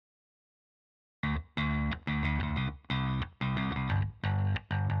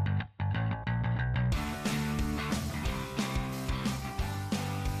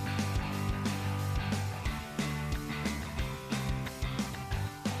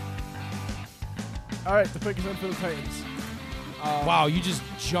All right, the pick is in for the Titans. Wow, you just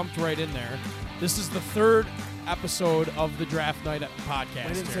jumped right in there. This is the third episode of the Draft Night podcast.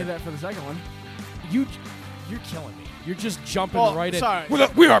 I didn't say that for the second one. You're killing me. You're just jumping right sorry.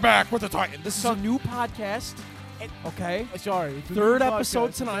 in. We are back with the Titans. This is a new podcast. Okay. Sorry. It's a Third new episode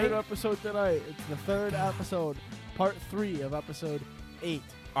podcast. tonight. Third episode tonight. It's the third episode, part 3 of episode 8.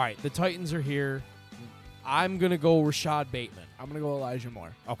 All right, the Titans are here. I'm going to go Rashad Bateman. I'm going to go Elijah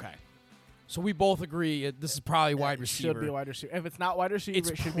Moore. Okay. So we both agree this is probably wide receiver. Should be wide receiver. If it's not wide receiver, It's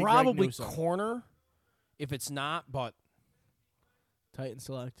it should be probably Greg Newsome. corner if it's not, but Titan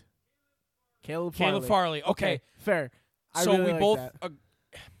select. Caleb Farley. Okay. Fair. I So really we like both that.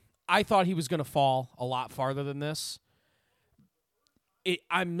 I thought he was going to fall a lot farther than this.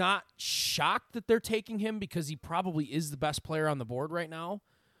 I'm not shocked that they're taking him because he probably is the best player on the board right now.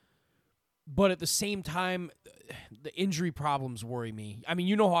 But at the same time, the injury problems worry me. I mean,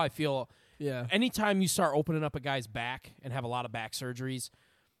 you know how I feel. Yeah. Anytime you start opening up a guy's back and have a lot of back surgeries,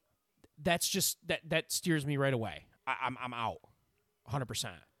 that's just that steers me right away. I'm out 100%.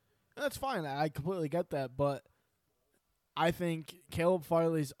 That's fine. I completely get that, but I think Caleb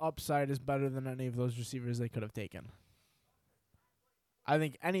Farley's upside is better than any of those receivers they could have taken. I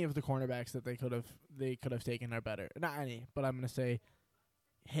think any of the cornerbacks that they could have taken are better. Not any, but I'm going to say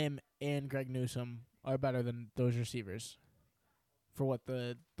him and Greg Newsome are better than those receivers for what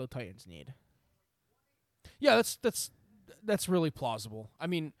the Titans need. Yeah, that's really plausible. I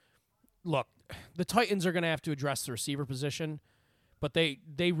mean, look, the Titans are going to have to address the receiver position, but they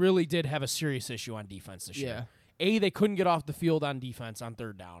really did have a serious issue on defense this year. They couldn't get off the field on defense on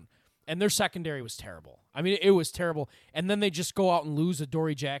third down, and their secondary was terrible. I mean, it was terrible. And then they just go out and lose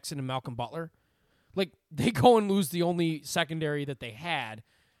Adoree Jackson and Malcolm Butler. Like, they go and lose the only secondary that they had.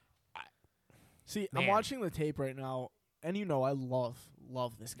 See, Man. I'm watching the tape right now, and I love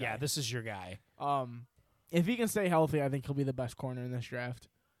this guy. Yeah, this is your guy. If he can stay healthy, I think he'll be the best corner in this draft.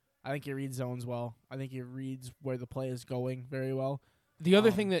 I think he reads zones well. I think he reads where the play is going very well. The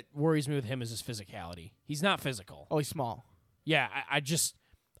other thing that worries me with him is his physicality. He's not physical. Oh, he's small. Yeah,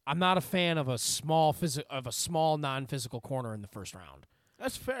 I'm not a fan of a small non-physical corner in the first round.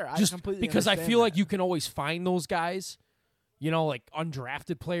 That's fair. Just I completely because I understand feel like that. you can always find those guys, like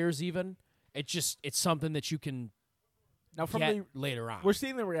undrafted players even. It's something that you can now from get later on. We're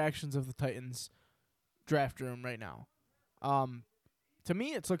seeing the reactions of the Titans draft room right now. To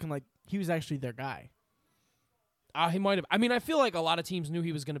me, it's looking like he was actually their guy. He might have. I mean, I feel like a lot of teams knew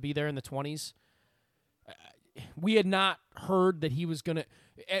he was going to be there in the 20s. We had not heard that he was going to.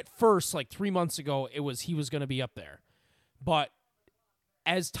 At first, like 3 months ago, he was going to be up there. But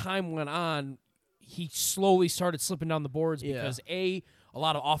as time went on, he slowly started slipping down the boards because A, a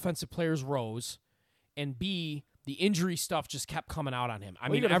lot of offensive players rose, and B, the injury stuff just kept coming out on him. I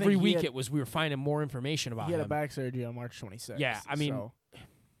mean, every week we were finding more information about him. He had a back surgery on March 26th. Yeah, I mean,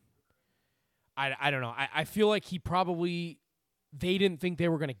 I don't know. I feel like they didn't think they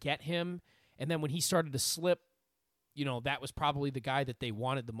were going to get him, and then when he started to slip, that was probably the guy that they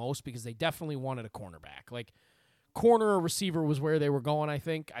wanted the most because they definitely wanted a cornerback. Like, corner or receiver was where they were going, I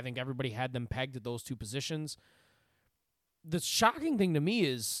think. I think everybody had them pegged at those two positions. The shocking thing to me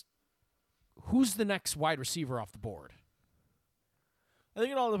is who's the next wide receiver off the board? I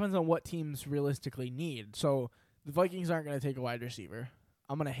think it all depends on what teams realistically need. So the Vikings aren't going to take a wide receiver.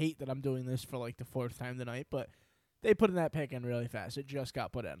 I'm going to hate that I'm doing this for like the 4th time tonight, but they put in that pick in really fast. It just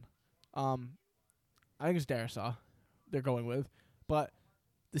got put in. I think it's Darisaw they're going with, but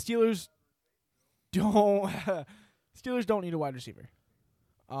the Steelers don't need a wide receiver.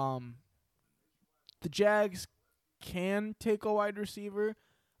 The Jags can take a wide receiver.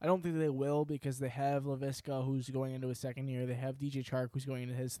 I don't think they will because they have Laviska, who's going into his 2nd year. They have DJ Chark, who's going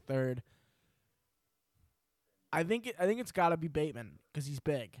into his 3rd. I think it's got to be Bateman because he's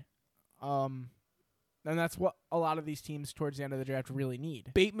big. And that's what a lot of these teams towards the end of the draft really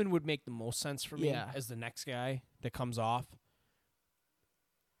need. Bateman would make the most sense for me Yeah. as the next guy that comes off.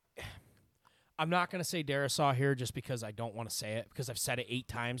 I'm not going to say Darisaw here just because I don't want to say it because I've said it 8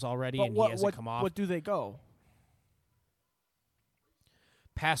 times already and he hasn't come off. What do they go?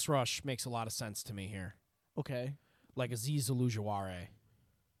 Pass rush makes a lot of sense to me here. Okay. Like Azeez Ojulari.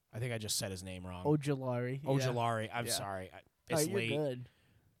 I think I just said his name wrong. Ojulari. Ojulari. I'm Yeah. sorry. It's you're late. good.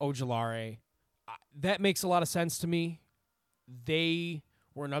 Ojulari. That makes a lot of sense to me. They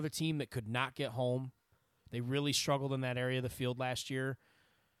were another team that could not get home. They really struggled in that area of the field last year.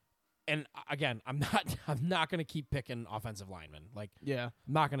 And again, I'm not going to keep picking offensive linemen. Like, Yeah.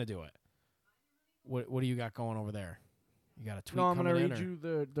 I'm not going to do it. What do you got going over there? You got a tweet No, I'm coming gonna in? read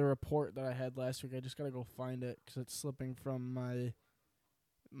you the report that I had last week. I just gotta go find it because it's slipping from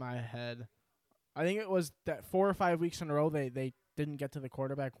my head. I think it was that 4 or 5 weeks in a row they didn't get to the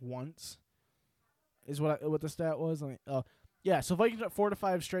quarterback once. Is what the stat was. Yeah. So Vikings got 4 to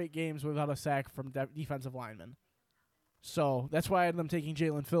 5 straight games without a sack from defensive linemen. So that's why I had them taking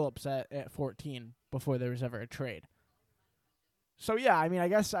Jalen Phillips at 14 before there was ever a trade. So yeah, I mean, I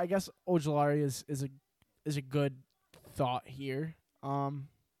guess Ojulari is a good thought here.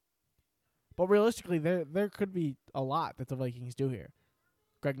 But realistically, there could be a lot that the Vikings do here.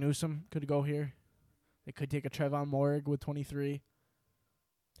 Greg Newsome could go here. They could take a Trevon Moehrig with 23.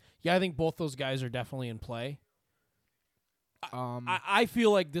 Yeah, I think both those guys are definitely in play. I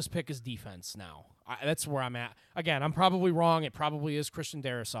feel like this pick is defense now. That's where I'm at. Again, I'm probably wrong. It probably is Christian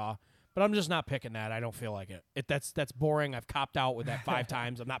Darrisaw, but I'm just not picking that. I don't feel like it. That's boring. I've copped out with that 5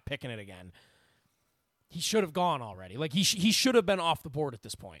 times. I'm not picking it again. He should have gone already. Like he should have been off the board at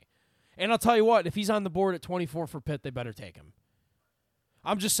this point. And I'll tell you what, if he's on the board at 24 for Pitt, they better take him.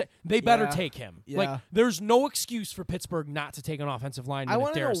 I'm just saying, they better take him. Yeah. Like, there's no excuse for Pittsburgh not to take an offensive lineman. I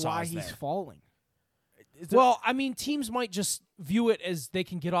want to know Darrisaw why is he's there. falling. Well, I mean, teams might just view it as they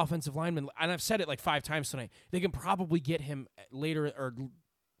can get offensive linemen, and I've said it like 5 times tonight. They can probably get him later, or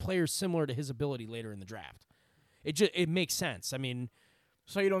players similar to his ability later in the draft. It makes sense. I mean,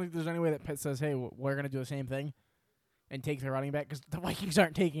 so you don't think there's any way that Pitt says, "Hey, we're going to do the same thing and take the running back," because the Vikings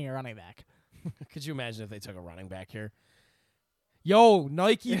aren't taking a running back. Could you imagine if they took a running back here? Yo,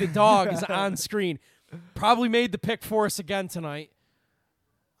 Nike the dog is on screen. Probably made the pick for us again tonight.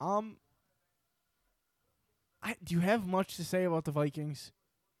 Do you have much to say about the Vikings?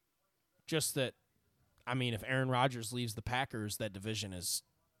 Just that, I mean, if Aaron Rodgers leaves the Packers, that division is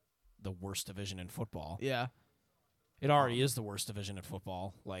the worst division in football. Yeah. It already is the worst division in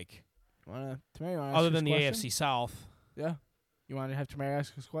football. Like, other than the AFC South. Yeah. You want to have Tamara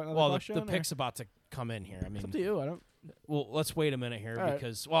ask us another question? Well, the pick's about to come in here. I mean, it's up to you. I don't. Well, let's wait a minute here All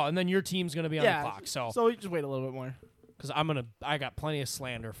because and then your team's going to be on the clock. So we just wait a little bit more. Because I got plenty of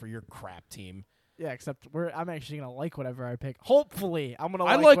slander for your crap team. Yeah, except I'm actually gonna like whatever I pick. Hopefully, I'm gonna.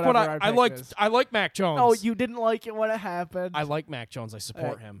 I like what I liked. I like Mac Jones. No, you didn't like it when it happened. I like Mac Jones. I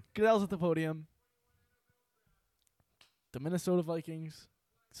support him. Goodell's at the podium. The Minnesota Vikings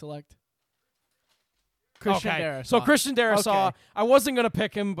select Christian Darrisaw. So Christian Darrisaw. Okay. I wasn't gonna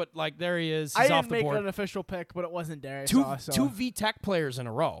pick him, but like there he is. He's I off didn't the make board. an official pick, but it wasn't Darrisaw. Two VTech players in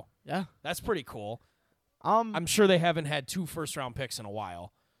a row. Yeah, that's pretty cool. I'm sure they haven't had 2 first-round picks in a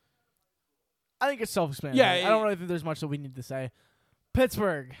while. I think it's self-explanatory. Yeah, I don't really think there's much that we need to say.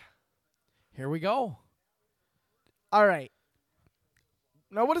 Pittsburgh. Here we go. All right.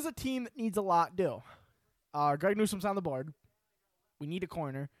 Now, what does a team that needs a lot do? Greg Newsome's on the board. We need a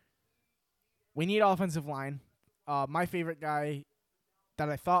corner. We need offensive line. My favorite guy that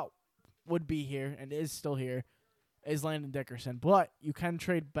I thought would be here and is still here is Landon Dickerson. But you can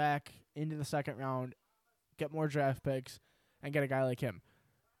trade back into the second round, get more draft picks, and get a guy like him.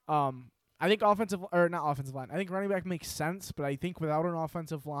 I think not offensive line. I think running back makes sense, but I think without an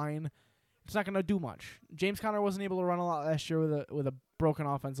offensive line, it's not going to do much. James Conner wasn't able to run a lot last year with a broken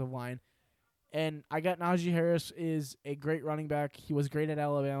offensive line. And I got Najee Harris is a great running back. He was great at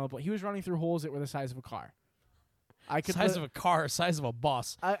Alabama, but he was running through holes that were the size of a car. Size of a car, size of a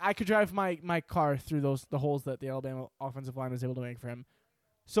bus. I could drive my car through the holes that the Alabama offensive line was able to make for him.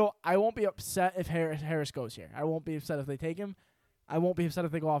 So I won't be upset if Harris goes here. I won't be upset if they take him. I won't be upset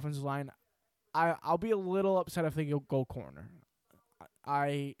if they go offensive line. I'll be a little upset if they go corner.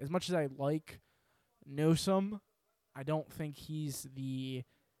 As much as I like Newsome, I don't think he's the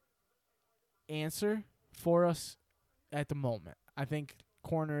answer for us at the moment. I think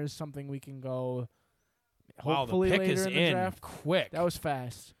corner is something we can go hopefully the pick later is in the draft. Quick. That was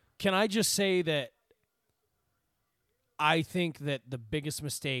fast. Can I just say that I think that the biggest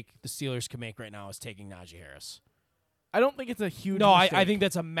mistake the Steelers can make right now is taking Najee Harris. I don't think it's a huge mistake. I I think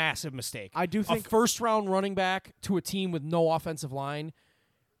that's a massive mistake. I do think a first-round running back to a team with no offensive line.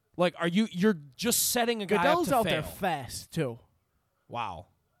 Like, you're just setting a guy Goodell's up to out fail. there fast too. Wow.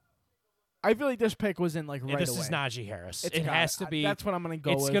 I feel like this pick was in right this away. Is Najee Harris. It has to be. That's what I'm going to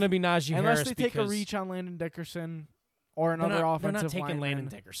go with. It's going to be Najee Unless Harris. they take a reach on Landon Dickerson or another offensive lineman. They're not taking lineman. Landon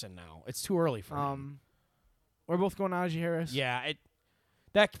Dickerson now. It's too early for him. We're both going Najee Harris. Yeah,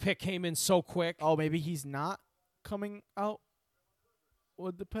 that pick came in so quick. Oh, maybe he's not coming out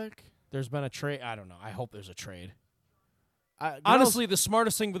with the pick. There's been a trade. I don't know. I hope there's a trade. Goodell's Honestly, the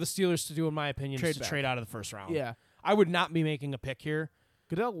smartest thing for the Steelers to do, in my opinion, is to back. trade out of the first round. Yeah. I would not be making a pick here.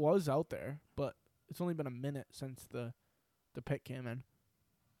 Goodell was out there, but it's only been a minute since the pick came in.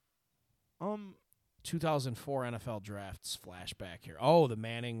 2004 NFL drafts flashback here. Oh, the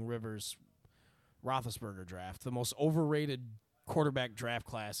Manning, Rivers, Roethlisberger draft, the most overrated quarterback draft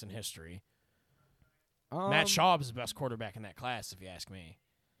class in history. Matt Schaub is the best quarterback in that class, if you ask me.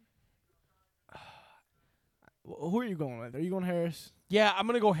 Who are you going with? Are you going Harris? Yeah, I'm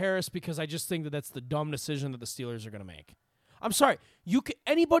going to go Harris because I just think that that's the dumb decision that the Steelers are going to make. I'm sorry.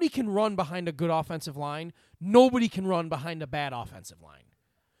 Anybody can run behind a good offensive line. Nobody can run behind a bad offensive line.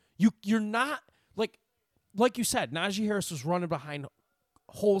 You're not like you said, Najee Harris was running behind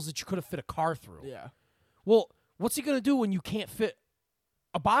holes that you could have fit a car through. Yeah. Well, what's he going to do when you can't fit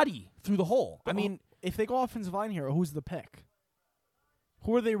a body through the hole? But, I mean, if they go offensive line here, who's the pick?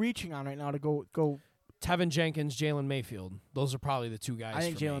 Who are they reaching on right now to go? Tevin Jenkins, Jalen Mayfield. Those are probably the two guys. I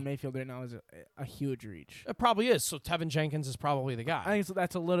think for Jalen me. Mayfield right now is a huge reach. It probably is. So Tevin Jenkins is probably the guy. I think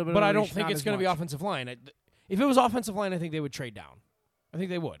that's a little bit. But of a I don't reach, think not it's as going to be much. offensive line. If it was offensive line, I think they would trade down. I think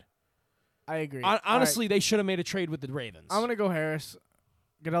they would. I agree. Honestly, they should have made a trade with the Ravens. I'm gonna go Harris.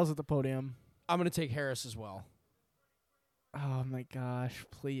 Goodell's at the podium. I'm going to take Harris as well. Oh my gosh!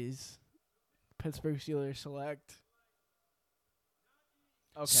 Please, Pittsburgh Steelers select.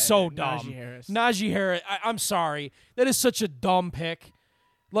 Okay, So dumb. Najee Harris. Najee Harris. I'm sorry. That is such a dumb pick.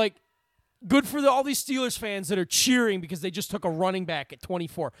 Like, good for all these Steelers fans that are cheering because they just took a running back at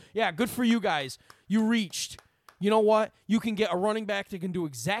 24. Yeah, good for you guys. You reached. You know what? You can get a running back that can do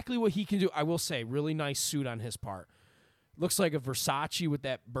exactly what he can do. I will say, really nice suit on his part. Looks like a Versace with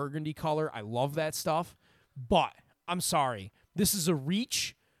that burgundy color. I love that stuff. But I'm sorry. This is a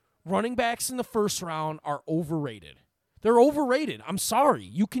reach. Running backs in the first round are overrated. They're overrated. I'm sorry.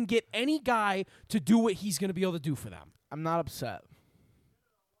 You can get any guy to do what he's going to be able to do for them. I'm not upset.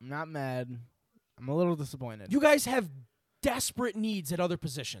 I'm not mad. I'm a little disappointed. You guys have desperate needs at other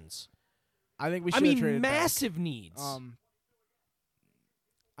positions. I think we should have traded back. Massive needs.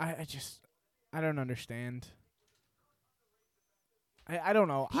 I don't understand. I don't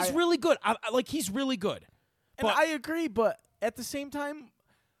know. He's really good. He's really good. And I agree, but at the same time,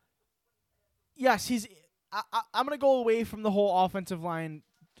 yes, he's. I'm gonna go away from the whole offensive line,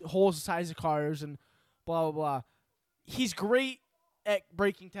 holes the size of cars, and blah blah blah. He's great at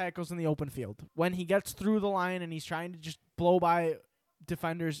breaking tackles in the open field. When he gets through the line and he's trying to just blow by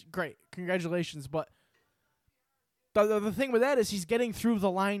defenders, great, congratulations. But the thing with that is he's getting through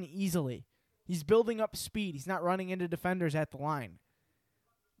the line easily. He's building up speed. He's not running into defenders at the line.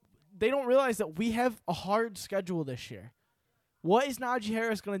 They don't realize that we have a hard schedule this year. What is Najee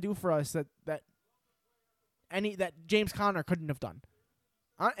Harris going to do for us that James Conner couldn't have done?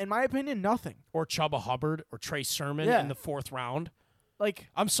 In my opinion, nothing. Or Chubba Hubbard or Trey Sermon in the fourth round. Like,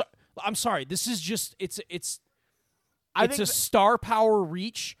 I'm sorry. This is just it's a star power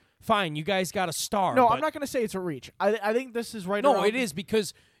reach. Fine, you guys got a star. No, I'm not going to say it's a reach. I think this is right. No, it is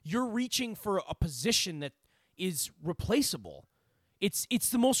because you're reaching for a position that is replaceable. It's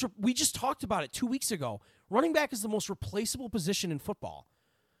the most. We just talked about it 2 weeks ago. Running back is the most replaceable position in football.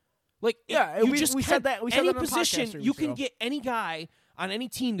 Like, we said that. We said any that position you can get any guy on any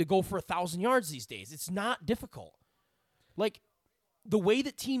team to go for 1,000 yards these days. It's not difficult. Like, the way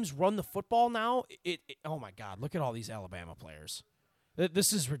that teams run the football now, oh my God, look at all these Alabama players.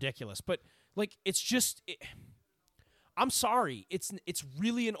 This is ridiculous. But like, it's just, I'm sorry, it's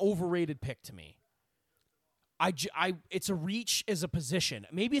really an overrated pick to me. It's a reach as a position.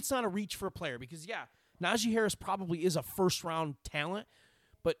 Maybe it's not a reach for a player because Najee Harris probably is a first round talent,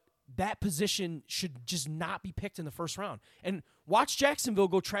 but that position should just not be picked in the first round. And watch Jacksonville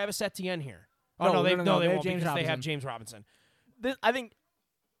go Travis Etienne here. Oh no, they won't because they have James Robinson. I think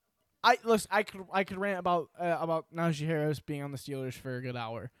I could rant about Najee Harris being on the Steelers for a good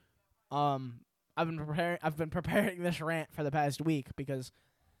hour. I've been preparing this rant for the past week because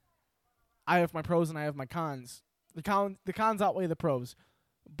I have my pros and I have my cons. The cons outweigh the pros,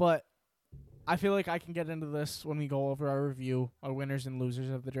 but I feel like I can get into this when we go over our review, our winners and losers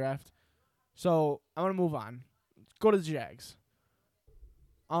of the draft. So I'm gonna move on. Go to the Jags.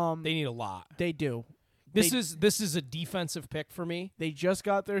 They need a lot. They do. This is a defensive pick for me. They just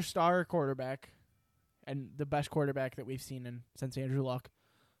got their star quarterback, and the best quarterback that we've seen since Andrew Luck.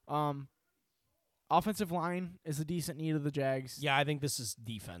 Offensive line is a decent need of the Jags. Yeah, I think this is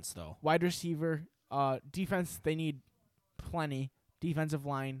defense though. Wide receiver, defense they need plenty. Defensive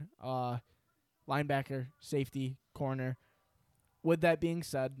line, linebacker, safety, corner. With that being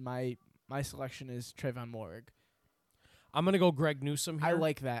said, my selection is Trayvon Moehrig. I'm gonna go Greg Newsome here. I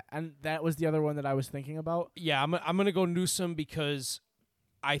like that, and that was the other one that I was thinking about. Yeah, I'm gonna go Newsome because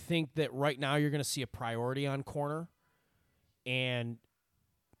I think that right now you're gonna see a priority on corner and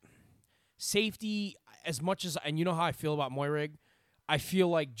safety. As much as, and you know how I feel about Moehrig, I feel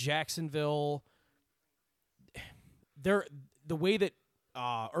like Jacksonville. The way that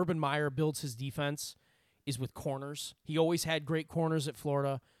Urban Meyer builds his defense is with corners. He always had great corners at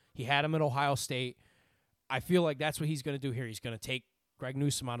Florida. He had them at Ohio State. I feel like that's what he's going to do here. He's going to take Greg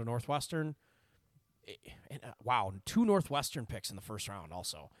Newsome out of Northwestern. And, wow, 2 Northwestern picks in the first round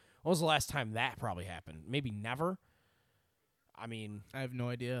also. When was the last time that probably happened? Maybe never? I mean, I have no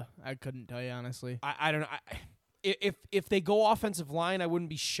idea. I couldn't tell you, honestly. I don't know. If they go offensive line, I wouldn't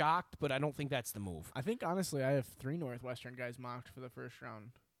be shocked, but I don't think that's the move. I think, honestly, I have 3 Northwestern guys mocked for the first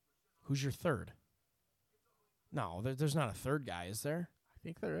round. Who's your third? No, there's not a third guy, is there? I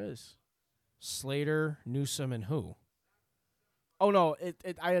think there is. Slater, Newsome, and who? Oh, no.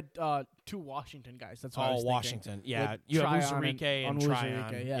 I had 2 Washington guys. That's what I was thinking. Washington. Yeah. With You have Tryon Uzurike and Onwuzurike,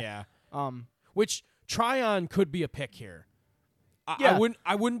 Tryon. yeah. Which Tryon could be a pick here. Yeah.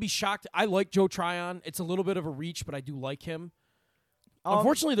 I wouldn't be shocked. I like Joe Tryon. It's a little bit of a reach, but I do like him.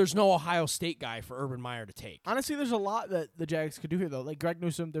 Unfortunately, there's no Ohio State guy for Urban Meyer to take. Honestly, there's a lot that the Jags could do here, though. Like Greg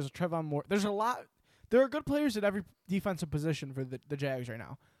Newsome, there's a Trevon Moore. There's a lot. There are good players at every defensive position for the Jags right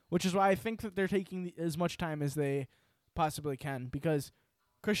now, which is why I think that they're taking as much time as they possibly can, because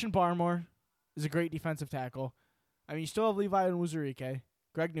Christian Barmore is a great defensive tackle. I mean, you still have Levi Onwuzurike,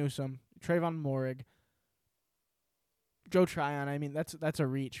 Greg Newsome, Trayvon Moehrig, Joe Tryon. I mean, that's a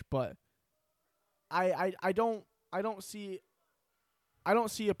reach, but I don't see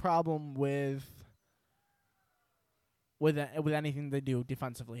a problem with anything they do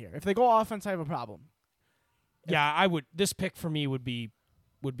defensively here. If they go offense, I have a problem. Yeah, I would. This pick for me would be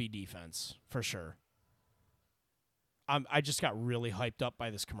defense for sure. I just got really hyped up by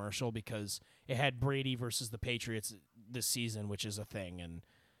this commercial because it had Brady versus the Patriots this season, which is a thing, and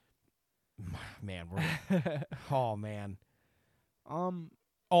man, oh man.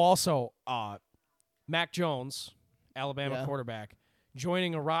 Also, Mac Jones, Alabama quarterback,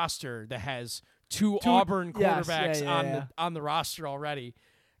 joining a roster that has two Auburn quarterbacks on the roster already.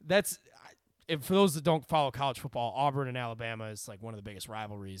 That's, for those that don't follow college football, Auburn and Alabama is like one of the biggest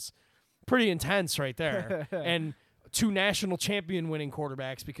rivalries. Pretty intense right there. And 2 national champion winning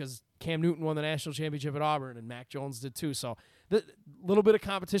quarterbacks, because Cam Newton won the national championship at Auburn and Mac Jones did too. So a little bit of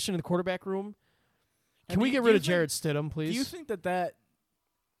competition in the quarterback room. Can we get rid of Jarrett Stidham, please? Do you think that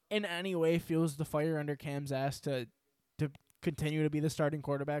in any way fuels the fire under Cam's ass to continue to be the starting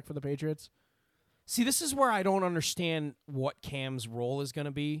quarterback for the Patriots? See, this is where I don't understand what Cam's role is going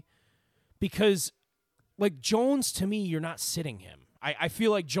to be, because, like, Jones, to me, you're not sitting him. I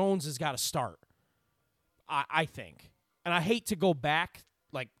feel like Jones has got to start, I think. And I hate to go back,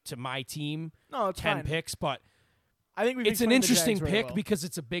 like, to my team, no, it's 10 fine. picks, but I think it's an interesting pick because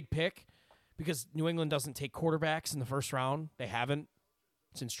it's a big pick, because New England doesn't take quarterbacks in the first round. They haven't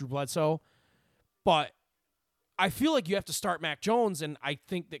since Drew Bledsoe. But I feel like you have to start Mac Jones, and I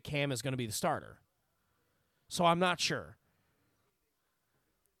think that Cam is going to be the starter. So I'm not sure.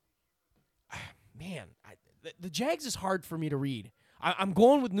 Man, the Jags is hard for me to read. I'm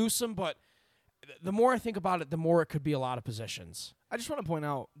going with Newsome, but the more I think about it, the more it could be a lot of positions. I just want to point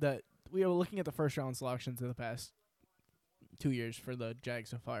out that we are looking at the first-round selections in the past 2 years for the Jags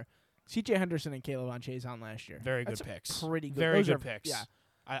so far. C.J. Henderson and Caleb on Chase on last year. Very good picks. Pretty good. Very good picks. Yeah.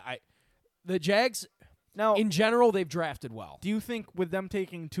 The Jags, now, in general, they've drafted well. Do you think with them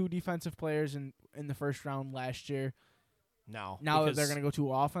taking 2 defensive players in the first round last year, no, now that they're going to go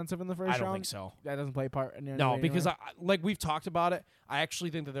 2 offensive in the first round? I don't think so. That doesn't play part in No, because like we've talked about it, I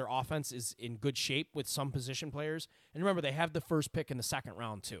actually think that their offense is in good shape with some position players. And remember, they have the first pick in the second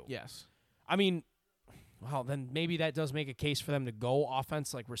round too. Yes. I mean, well, then maybe that does make a case for them to go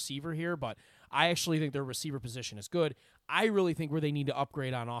offense like receiver here, but I actually think their receiver position is good. I really think where they need to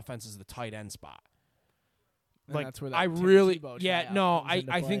upgrade on offense is the tight end spot. And like, that's where that I Tim really, Tebow yeah, tryout no, comes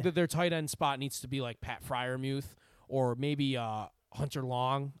into I play. think that their tight end spot needs to be like Pat Fryermuth or maybe Hunter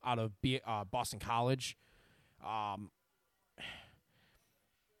Long out of Boston College.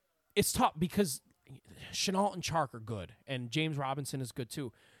 It's tough because Chenault and Chark are good, and James Robinson is good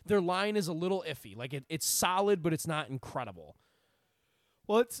too. Their line is a little iffy. Like it's solid, but it's not incredible.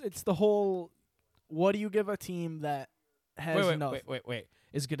 Well, it's the whole. What do you give a team that has enough? Wait.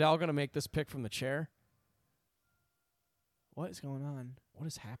 Is Goodell going to make this pick from the chair? What is going on? What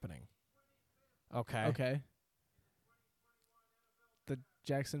is happening? Okay. Okay. The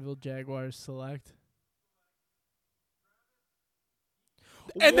Jacksonville Jaguars select.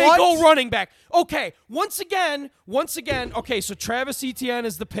 And they go running back. Okay, once again. Okay, so Travis Etienne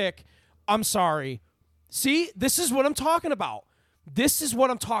is the pick. I'm sorry. See, this is what I'm talking about.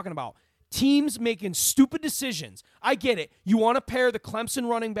 Teams making stupid decisions. I get it. You want to pair the Clemson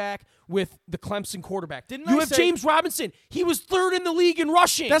running back with the Clemson quarterback. You have James Robinson. He was third in the league in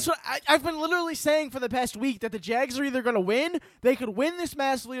rushing. That's what I've been literally saying for the past week, that the Jags are either going to win, they could win this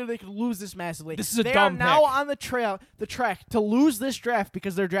massively, or they could lose this massively. This is a they dumb are now pick. on the track to lose this draft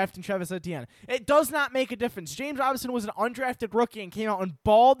because they're drafting Travis Etienne. It does not make a difference. James Robinson was an undrafted rookie and came out and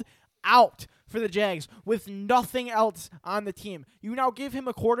balled out for the Jags with nothing else on the team. You now give him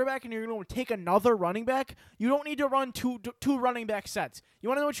a quarterback and you're going to take another running back. You don't need to run two running back sets. You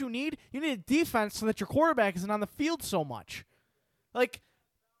want to know what you need? You need a defense so that your quarterback isn't on the field so much. Like,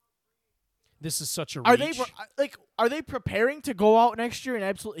 this is such a reach. Are they preparing to go out next year and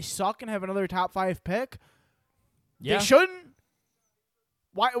absolutely suck and have another top 5 pick? Yeah. They shouldn't.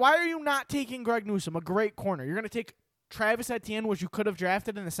 Why are you not taking Greg Newsome, a great corner? You're going to take Travis Etienne, which you could have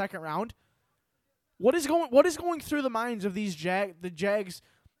drafted in the second round. What is going through the minds of these the Jags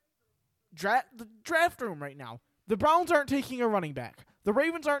the draft room right now? The Browns aren't taking a running back. The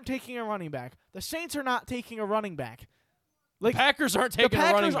Ravens aren't taking a running back. The Saints are not taking a running back. Like, Packers aren't taking a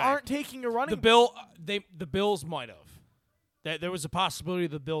running back. The Packers aren't taking a running back. The Bills might have. There was a possibility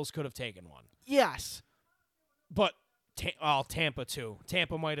the Bills could have taken one. Yes. But Tampa too.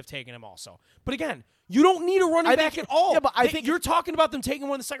 Tampa might have taken him also. But again, you don't need a running back at all. Yeah, but I think you're talking about them taking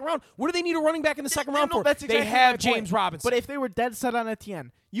one in the second round. What do they need a running back in the second round for? That's exactly they have my James point. Robinson. But if they were dead set on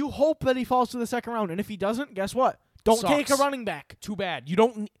Etienne, you hope that he falls to the second round. And if he doesn't, guess what? Don't take a running back. Too bad. You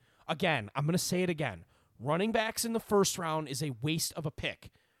don't. Again, I'm going to say it again. Running backs in the first round is a waste of a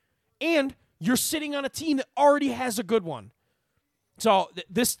pick. And you're sitting on a team that already has a good one. So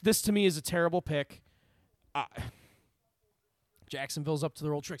this to me is a terrible pick. Jacksonville's up to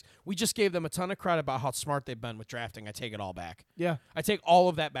their old tricks. We just gave them a ton of credit about how smart they've been with drafting. I take it all back. Yeah. I take all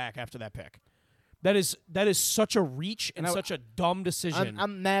of that back after that pick. That is such a reach and such a dumb decision.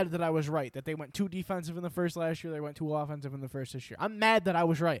 I'm mad that I was right, that they went 2 defensive in the first last year, they went 2 offensive in the first this year. I'm mad that I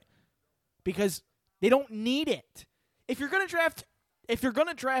was right because they don't need it. If you're going to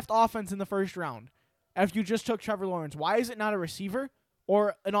draft offense in the first round after you just took Trevor Lawrence, why is it not a receiver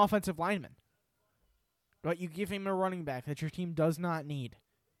or an offensive lineman? But you give him a running back that your team does not need.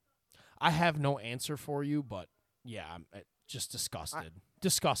 I have no answer for you, but yeah, I'm just disgusted.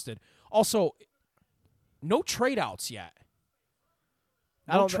 Disgusted. Also, no trade-outs yet.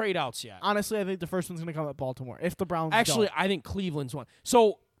 No trade-outs yet. Honestly, I think the first one's going to come at Baltimore. If the Browns Actually, don't. I think Cleveland's one.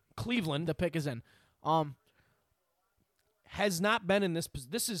 So, Cleveland, the pick is in. Has not been in this.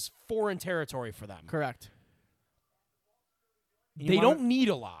 This is foreign territory for them. Correct. They don't need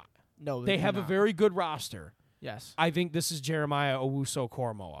a lot. No, they have a very good roster. Yes. I think this is Jeremiah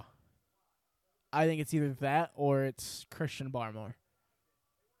Owusu-Koramoah. I think it's either that or it's Christian Barmore.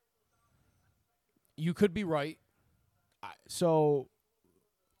 You could be right. So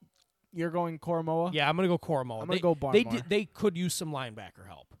you're going Koramoah? Yeah, I'm going to go Koramoah. I'm going to go Barmore. They could use some linebacker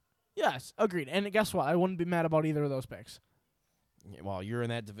help. Yes, agreed. And guess what? I wouldn't be mad about either of those picks. Yeah, well, you're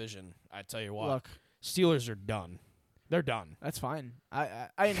in that division. I tell you what. Look, Steelers are done. They're done. That's fine. It's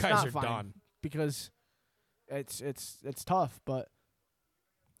guys not are fine done because it's tough, but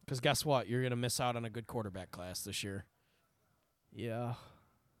because guess what? You're gonna miss out on a good quarterback class this year. Yeah.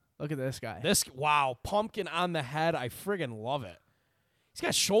 Look at this guy. Wow, pumpkin on the head. I friggin' love it. He's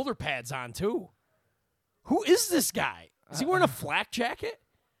got shoulder pads on too. Who is this guy? Is he wearing a flak jacket?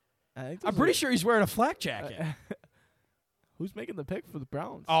 I'm pretty sure he's wearing a flak jacket. Who's making the pick for the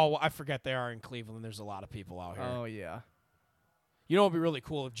Browns? Oh, I forget they are in Cleveland. There's a lot of people out here. Oh, yeah. You know what would be really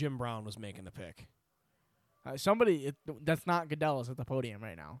cool if Jim Brown was making the pick? Somebody that's not Goodell is at the podium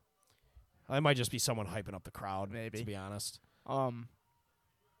right now. That might just be someone hyping up the crowd, maybe. To be honest. The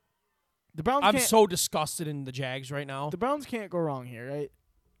Browns I'm so disgusted in the Jags right now. The Browns can't go wrong here, right?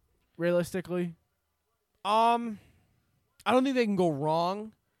 Realistically? I don't think they can go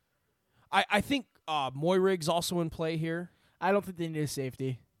wrong. I think Moyrig's also in play here. I don't think they need a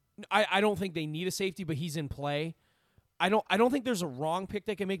safety. I don't think they need a safety, but he's in play. I don't think there's a wrong pick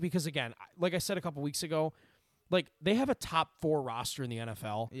they can make because, again, like I said a couple weeks ago, like they have a top 4 roster in the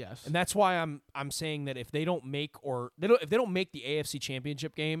NFL. Yes, and that's why I'm saying that if they don't make if they don't make the AFC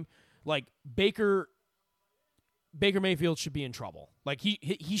Championship game, like Baker Mayfield should be in trouble. Like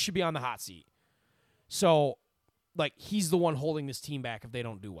he should be on the hot seat. So, like he's the one holding this team back if they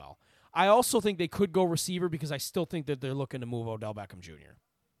don't do well. I also think they could go receiver because I still think that they're looking to move Odell Beckham Jr.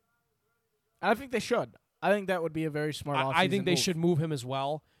 I think they should. I think that would be a very smart offseason I think they move. should move him as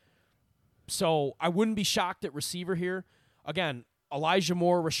well. So I wouldn't be shocked at receiver here. Again, Elijah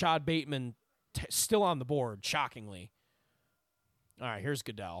Moore, Rashad Bateman still on the board, shockingly. All right, here's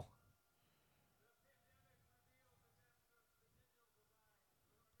Goodell.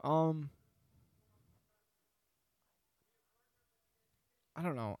 I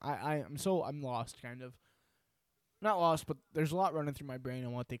don't know. I'm lost, kind of. Not lost, but there's a lot running through my brain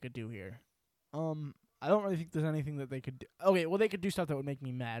on what they could do here. I don't really think there's anything that they could do. Okay, well, they could do stuff that would make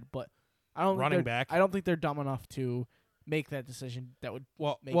me mad, but I don't Running think back. I don't think they're dumb enough to make that decision that would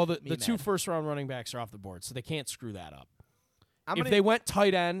make Well, the me two mad. first-round running backs are off the board, so they can't screw that up. I'm If gonna, they went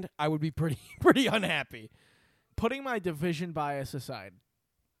tight end, I would be pretty unhappy. putting my division bias aside,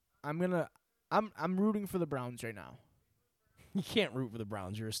 I'm rooting for the Browns right now. You can't root for the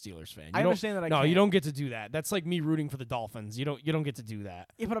Browns. You're a Steelers fan. You I don't- understand that I No, can't. you don't get to do that. That's like me rooting for the Dolphins. You don't get to do that.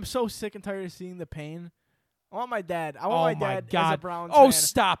 Yeah, but I'm so sick and tired of seeing the pain. I want my dad. I Oh want my my dad God. as a Browns Oh, fan.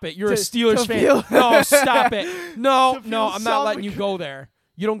 stop it. You're a to- Steelers to fan. feel- No, stop it. No, to no, feel I'm not letting you some- go there.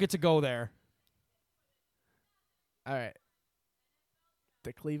 You don't get to go there. All right.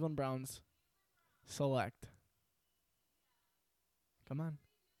 The Cleveland Browns select. Come on.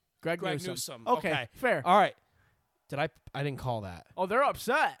 Greg Newsome. Okay, fair. All right. I didn't call that. Oh, they're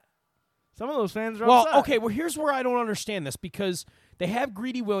upset. Some of those fans are Well, upset. okay, well, here's where I don't understand this because they have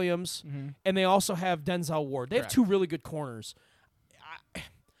Greedy Williams and they also have Denzel Ward. They have Correct. two really good corners.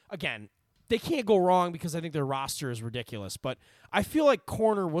 Again, they can't go wrong because I think their roster is ridiculous, but I feel like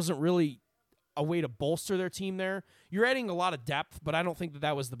corner wasn't really a way to bolster their team there. You're adding a lot of depth, but I don't think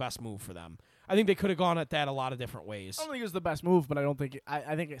that was the best move for them. I think they could have gone at that a lot of different ways. I don't think it was the best move, but I don't think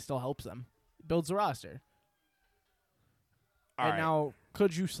I think it still helps them. It builds the roster. All and right. now,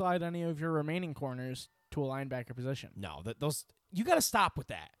 could you slide any of your remaining corners to a linebacker position? No, those you got to stop with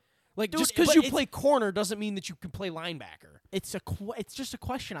that. Like Dude, just because but you it's- play corner doesn't mean that you can play linebacker. It's it's just a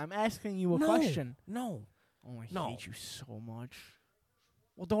question. I'm asking you a No, question. No. Oh, I No. hate you so much.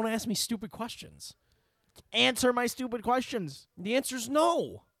 Well, don't ask me stupid questions. Answer my stupid questions. The answer is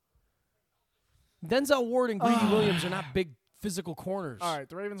no. Denzel Ward and Greedy Williams are not big physical corners. All right,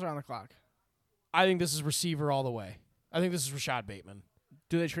 the Ravens are on the clock. I think this is receiver all the way. I think this is Rashad Bateman.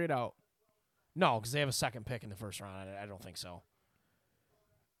 Do they trade out? No, because they have a second pick in the first round. I don't think so.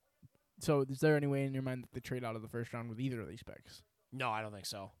 So, is there any way in your mind that they trade out of the first round with either of these picks? No, I don't think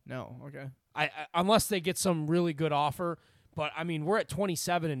so. No. Okay. I unless they get some really good offer. But, I mean, we're at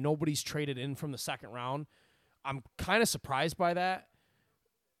 27 and nobody's traded in from the second round. I'm kind of surprised by that.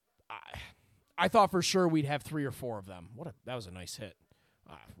 I thought for sure we'd have 3 or 4 of them. That was a nice hit.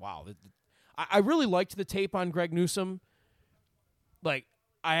 Wow. I really liked the tape on Greg Newsome. Like,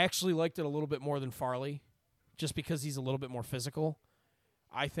 I actually liked it a little bit more than Farley just because he's a little bit more physical,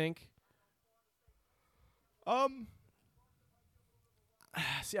 I think.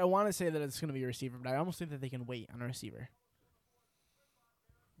 See, I want to say that it's going to be a receiver, but I almost think that they can wait on a receiver.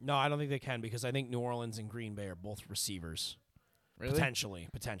 No, I don't think they can because I think New Orleans and Green Bay are both receivers. Really?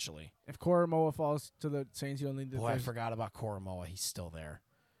 Potentially. If Koromoa falls to the Saints, you don't need to. Boy, I forgot about Koromoa. He's still there.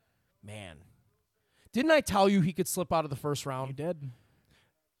 Man. Didn't I tell you he could slip out of the first You round? did.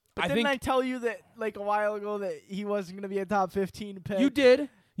 But I didn't think I tell you that like a while ago that he wasn't going to be a top 15 pick? you did.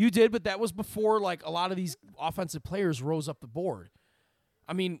 You did, but that was before like a lot of these offensive players rose up the board.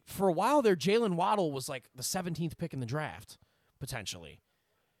 I mean, for a while there, Jalen Waddle was like the 17th pick in the draft, potentially.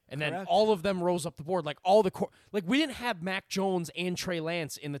 And then Correct. all of them rose up the board. Like all the like we didn't have Mac Jones and Trey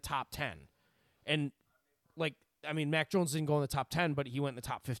Lance in the top 10. And like I mean, Mac Jones didn't go in the top 10, but he went in the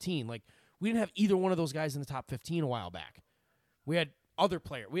top 15. Like we didn't have either one of those guys in the top 15 a while back. We had other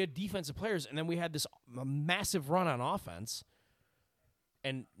players. We had defensive players, and then we had this massive run on offense.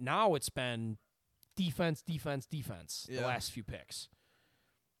 And now it's been defense the Yeah. last few picks,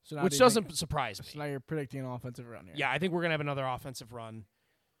 So now which do you doesn't surprise me. So now you're predicting an offensive run here. Yeah, I think we're gonna have another offensive run,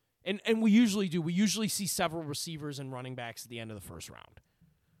 and we usually do. We usually see several receivers and running backs at the end of the first round.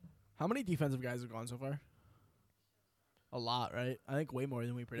 How many defensive guys have gone so far? A lot, right? I think way more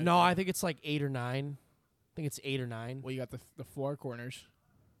than we predicted. No, I think it's like 8 or 9. I think it's 8 or 9. Well, you got the 4 corners.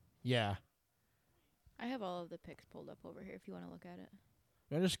 Yeah. I have all of the picks pulled up over here if you want to look at it.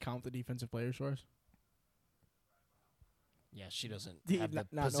 You want to just count the defensive players for us? Yeah, she doesn't Do you have the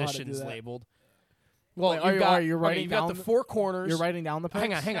not know how to do positions that? labeled. Well, Wait, you've are you- got, are you writing you got the down 4 corners. You're writing down the picks?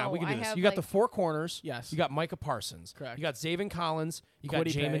 Hang on. We No, can do I this. have, You got the like- 4 corners. Yes. You got Micah Parsons. Correct. You got Zaven Collins. You got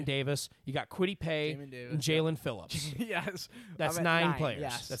Kwity Jamin Paye. Davis. You got Kwity Paye Jamin Davis, and Jalen Phillips. yes. That's I'm at 9 players.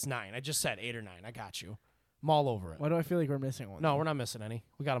 Yes. That's 9. I just said 8 or 9. I got you. I'm all over it. Why do I feel like we're missing one? No, we're not missing any.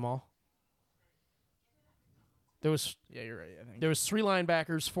 We got them all. There was Yeah, you're right. I think. 3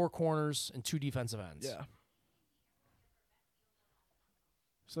 linebackers, 4 corners, and 2 defensive ends. Yeah.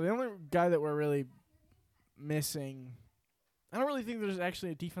 So the only guy that we're really missing, I don't really think there's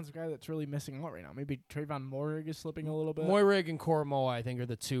actually a defensive guy that's really missing out right now. Maybe Trayvon Morig is slipping a little bit. Moyrig and Koromoa, I think, are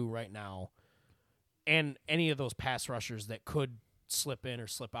the 2 right now. And any of those pass rushers that could slip in or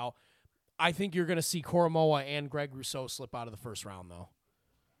slip out. I think you're going to see Koromoa and Greg Rousseau slip out of the first round, though.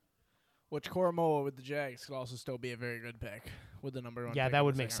 Which Koromoa with the Jags could also still be a very good pick with the number 1 Yeah, pick that in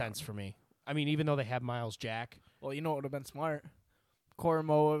would the make second sense round. for me. I mean, even though they have Miles Jack. Well, you know what would have been smart?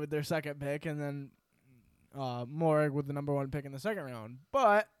 Koromoa with their second pick, and then Morrig with the number 1 pick in the second round.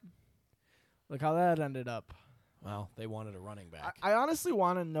 But look how that ended up. Well, they wanted a running back. I honestly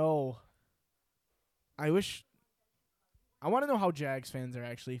want to know. I want to know how Jags fans are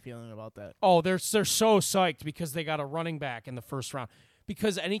actually feeling about that. Oh, they're so psyched because they got a running back in the first round.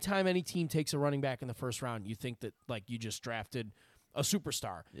 Because anytime any team takes a running back in the first round, you think that like you just drafted a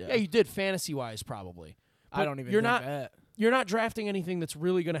superstar. Yeah, you did fantasy-wise probably. I don't even you're think not that. you're not drafting anything that's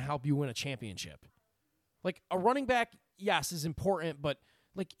really going to help you win a championship. Like a running back, yes, is important, but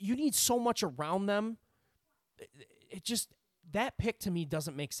like you need so much around them. It just that pick to me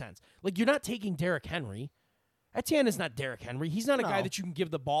doesn't make sense. Like you're not taking Derrick Henry. Etienne is not Derrick Henry. He's not a guy No. that you can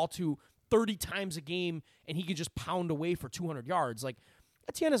give the ball to 30 times a game and he can just pound away for 200 yards. Like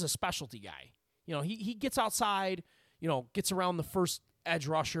Etienne is a specialty guy. You know, he gets outside, you know, gets around the first edge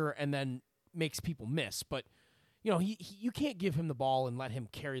rusher and then makes people miss. But, you know, you can't give him the ball and let him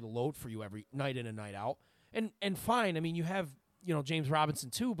carry the load for you every night in and night out. And fine, I mean, you have, you know, James Robinson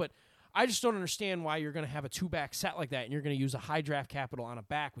too, but I just don't understand why you're going to have a 2-back set like that and you're going to use a high draft capital on a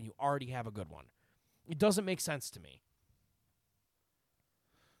back when you already have a good one. It doesn't make sense to me.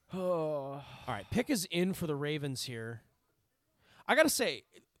 Oh, All right, pick is in for the Ravens here. I got to say,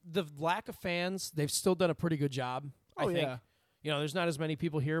 the lack of fans, they've still done a pretty good job, I think. yeah. You know, there's not as many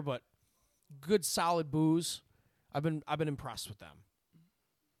people here, but good solid boos. I've been impressed with them.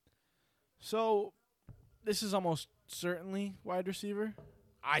 So, this is almost certainly wide receiver.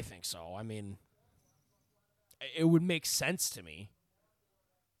 I think so. I mean, it would make sense to me.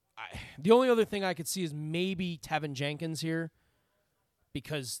 The only other thing I could see is maybe Tevin Jenkins here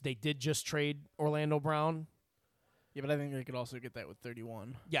because they did just trade Orlando Brown. Yeah, but I think they could also get that with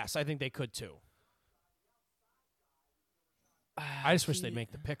 31. Yes, I think they could too. I just wish they'd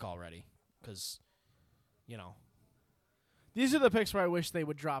make the pick already because, you know. These are the picks where I wish they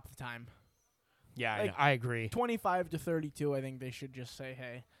would drop the time. Yeah, Like, I agree. 25 to 32, I think they should just say,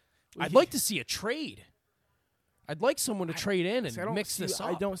 hey. I'd like to see a trade. I'd like someone to trade in See, I and don't mix see, this up.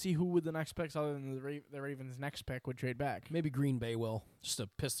 I don't see who with the next picks other than the Ravens' next pick would trade back. Maybe Green Bay will, just to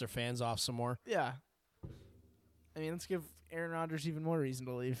piss their fans off some more. Yeah. I mean, let's give Aaron Rodgers even more reason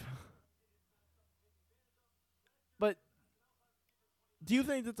to leave. But do you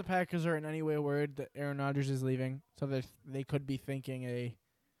think that the Packers are in any way worried that Aaron Rodgers is leaving so that they could be thinking a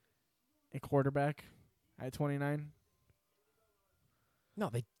quarterback at 29? No,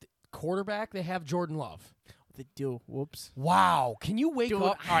 quarterback, they have Jordan Love. They do. Whoops. Wow. Can you wake Dude,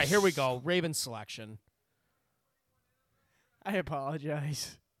 up? All right, here we go. Ravens selection. I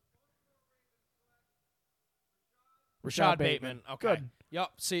apologize. Rashad Bateman. Okay. Good. Yep.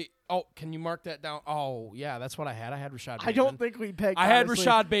 See. Oh, can you mark that down? Oh, yeah, that's what I had. I had Rashad Bateman. I don't think we picked. I had honestly.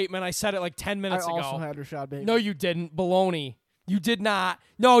 Rashad Bateman. I said it like 10 minutes I ago. also had Rashad Bateman. No, you didn't. Baloney. You did not.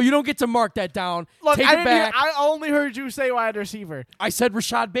 No, you don't get to mark that down. Look, Take I it didn't back. I only heard you say wide receiver. I said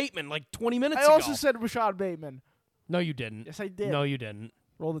Rashad Bateman like 20 minutes I ago. also said Rashad Bateman. No, you didn't. Yes, I did. No, you didn't.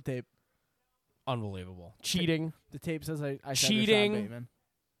 Roll the tape. Unbelievable. Cheating. The tape says I said Cheating. Rashad Bateman.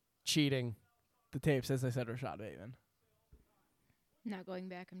 Cheating. The tape says I said Rashad Bateman. Not going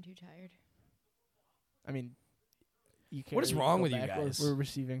back. I'm too tired. I mean, you can't. What is really wrong go with you back. guys? We're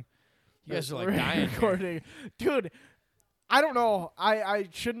receiving. You guys are like We're dying. here. recording. Dude, I don't know. I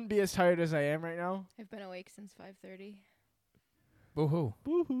shouldn't be as tired as I am right now. I've been awake since 5:30. Boo-hoo.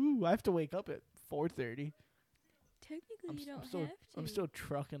 Woohoo! I have to wake up at 4:30. Technically, you don't still, have to. I'm still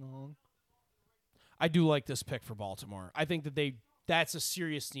trucking along. I do like this pick for Baltimore. I think that that's a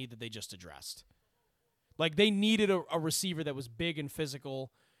serious need that they just addressed. Like they needed a receiver that was big and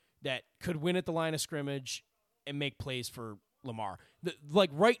physical, that could win at the line of scrimmage and make plays for Lamar. Like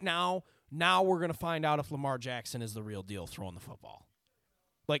right now we're going to find out if Lamar Jackson is the real deal throwing the football.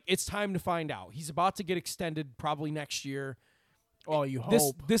 Like it's time to find out. He's about to get extended probably next year. Oh, you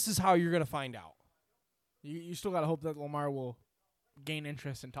hope. This is how you're going to find out. You still got to hope that Lamar will gain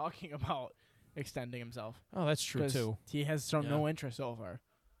interest in talking about extending himself. Oh, that's true 'Cause too. He has shown Yeah. no interest so far.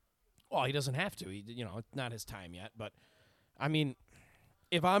 Well, he doesn't have to. It's not his time yet. But I mean,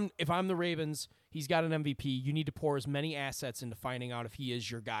 if I'm the Ravens, he's got an MVP. You need to pour as many assets into finding out if he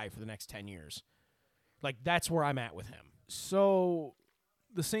is your guy for the next 10 years. Like that's where I'm at with him. So,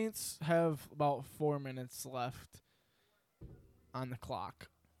 the Saints have about 4 minutes left on the clock.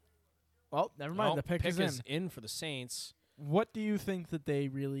 Well, never mind. Well, The pick is in. for the Saints. What do you think that they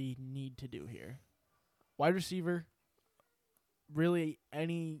really need to do here? Wide receiver? Really,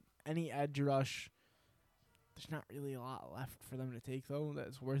 any edge rush? there's not really a lot left for them to take, though,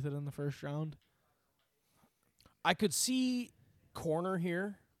 that's worth it in the first round. I could see corner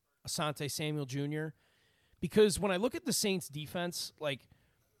here, Asante Samuel Jr., because when I look at the Saints' defense, like,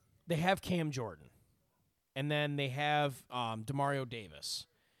 they have Cam Jordan, and then they have Demario Davis,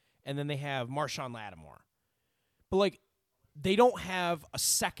 and then they have Marshawn Lattimore. But, like, they don't have a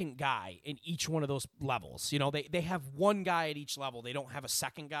second guy in each one of those levels. You know, they have one guy at each level. They don't have a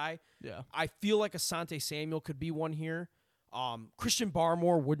second guy. Yeah. I feel like Asante Samuel could be one here. Christian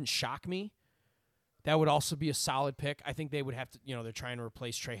Barmore wouldn't shock me. That would also be a solid pick. I think they would have to, you know, they're trying to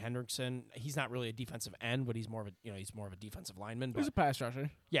replace Trey Hendrickson. He's not really a defensive end, but he's more of a defensive lineman. He's a pass rusher.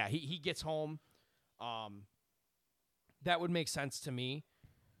 Yeah, he gets home. That would make sense to me.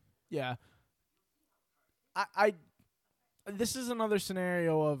 Yeah. I this is another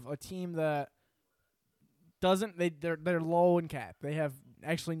scenario of a team that doesn't they're low in cap. They have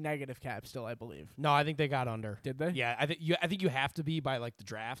actually negative cap still, I believe. No, I think they got under. Did they? Yeah, I think you have to be by like the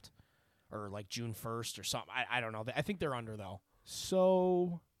draft or like June 1st or something. I don't know. I think they're under though.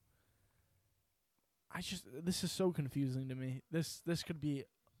 So this is so confusing to me. This could be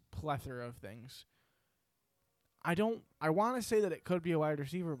a plethora of things. I want to say that it could be a wide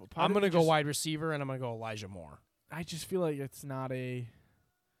receiver, but I'm going to go wide receiver and I'm going to go Elijah Moore. I just feel like it's not a.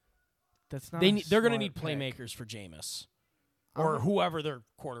 That's not. They're going to smart need pick. playmakers for Jameis or whoever their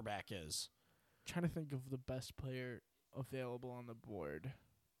quarterback is. Trying to think of the best player available on the board.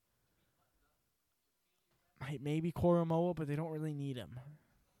 Maybe Koromoa, but they don't really need him.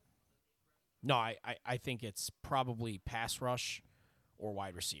 No, I think it's probably pass rush or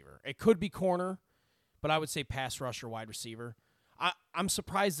wide receiver. It could be corner, but I would say pass rush or wide receiver. I'm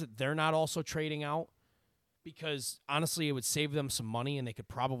surprised that they're not also trading out because, honestly, it would save them some money and they could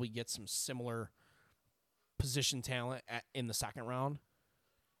probably get some similar position talent in the second round.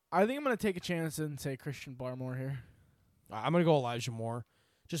 I think I'm going to take a chance and say Christian Barmore here. I'm going to go Elijah Moore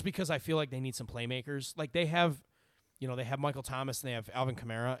just because I feel like they need some playmakers. Like, they have Michael Thomas and they have Alvin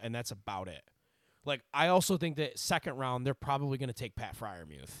Kamara, and that's about it. Like, I also think that second round, they're probably going to take Pat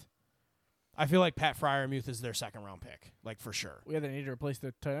Freiermuth. I feel like Pat Freiermuth is their second round pick, like, for sure. Yeah, they need to replace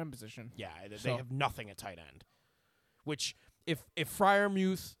the tight end position. Yeah, they have nothing at tight end. Which, if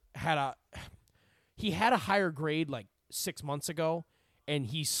Freiermuth had a higher grade like 6 months ago, and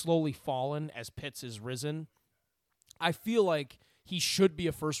he's slowly fallen as Pitts has risen, I feel like he should be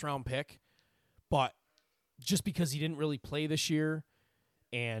a first-round pick, but just because he didn't really play this year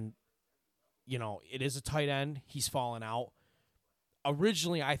and, you know, it is a tight end, he's fallen out.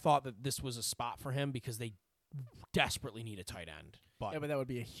 Originally, I thought that this was a spot for him because they desperately need a tight end. But Yeah, but that would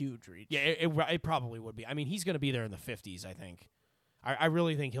be a huge reach. yeah, it probably would be. I mean, he's going to be there in the 50s, I think. I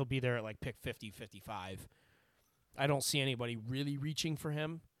really think he'll be there at, like, pick 50, 55. I don't see anybody really reaching for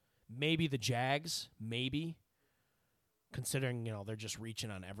him. Maybe the Jags, maybe. Considering, you know, they're just reaching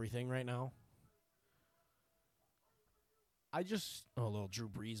on everything right now. A little Drew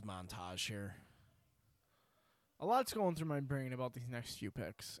Brees montage here. A lot's going through my brain about these next few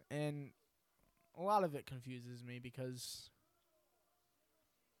picks, and a lot of it confuses me because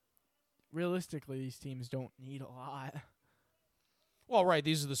realistically, these teams don't need a lot. Well, right,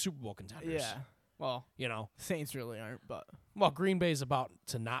 these are the Super Bowl contenders. Yeah. Well, You know, Saints really aren't, but well, Green Bay's about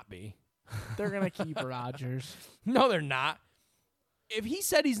to not be. they're going to keep Rodgers. No, they're not. If he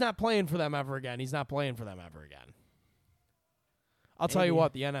said he's not playing for them ever again, he's not playing for them ever again. I'll tell you Maybe.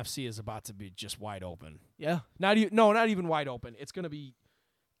 what, the NFC is about to be just wide open. Yeah. Not even wide open. It's going to be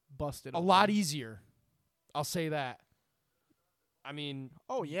Busted. a lot easier. I'll say that. I mean,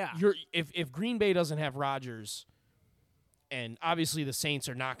 Oh, yeah. if Green Bay doesn't have Rodgers, and obviously the Saints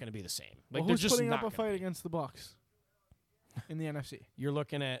are not going to be the same. Like, Well, they're who's just putting not up a gonna fight be. against the Bucks in the NFC? You're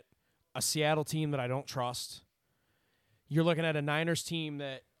looking at a Seattle team that I don't trust. You're looking at a Niners team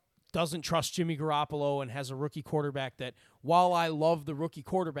that doesn't trust Jimmy Garoppolo and has a rookie quarterback that, while I love the rookie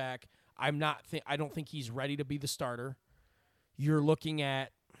quarterback, I don't think he's ready to be the starter. You're looking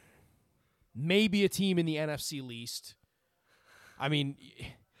at maybe a team in the NFC least. I mean,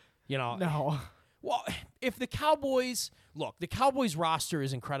 you know. No. Well, if the Cowboys roster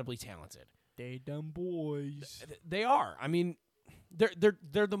is incredibly talented. They dumb boys. They are. I mean,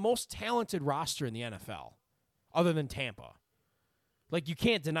 they're the most talented roster in the NFL, other than Tampa. Like, you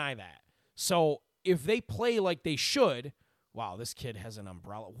can't deny that. So if they play like they should, wow, this kid has an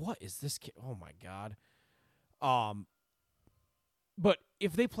umbrella. What is this kid? Oh my God. But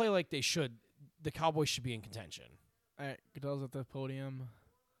if they play like they should, the Cowboys should be in contention. All right, Goodell's at the podium.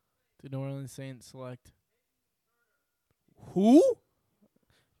 The New Orleans Saints select Who?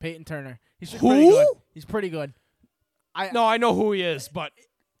 Peyton Turner. He's Who? pretty good. He's pretty good. No, I know who he is, but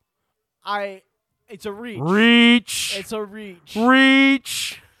It's a reach. Reach. It's a reach.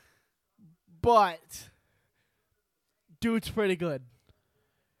 Reach. But dude's pretty good.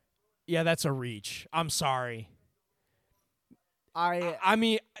 Yeah, that's a reach. I'm sorry. I I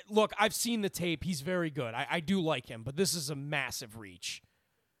mean, look, I've seen the tape. He's very good. I do like him, but this is a massive reach.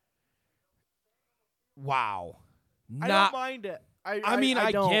 Wow. don't mind it. I mean,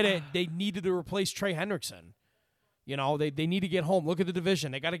 I don't. get it. They needed to replace Trey Hendrickson. You know, they need to get home. Look at the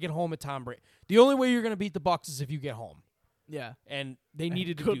division. They got to get home at Tom Brady. The only way you're going to beat the Bucs is if you get home. Yeah. And they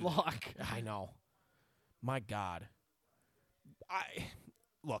needed to Good do that. luck. I know. My God.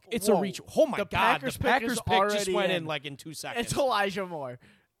 Look, it's Whoa. a reach. Oh my The God. Packers The pick Packers is pick just already went in in. like in 2 seconds. It's Elijah Moore.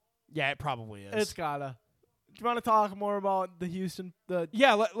 Yeah, it probably is. It's gotta. Do you want to talk more about the Houston?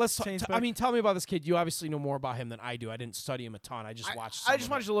 Yeah, let's. Saints I pick? mean, tell me about this kid. You obviously know more about him than I do. I didn't study him a ton. I just watched. I just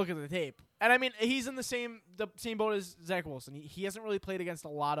want you to look at the tape, and I mean, he's in the same boat as Zach Wilson. He hasn't really played against a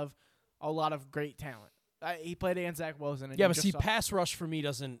lot of great talent. He played against Zach Wilson. And Yeah, he but just see, saw- pass rush for me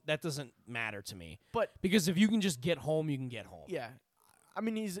doesn't matter to me. But Because if you can just get home, you can get home. yeah, I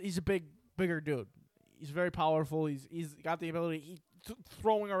mean, he's a bigger dude. He's very powerful. He's got the ability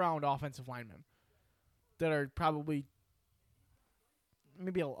throwing around offensive linemen that are probably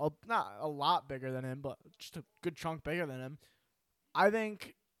maybe not a lot bigger than him, but just a good chunk bigger than him. I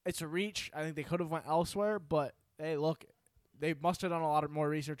think it's a reach. I think they could have went elsewhere, but hey, look, they must have done a lot more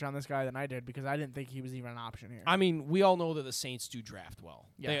research on this guy than I did because I didn't think he was even an option here. I mean, we all know that the Saints do draft well.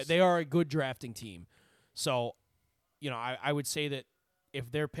 Yes. They are a good drafting team. So, you know, I would say that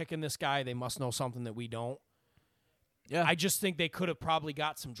if they're picking this guy, they must know something that we don't. Yeah, I just think they could have probably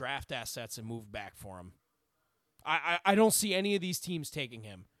got some draft assets and moved back for him. I don't see any of these teams taking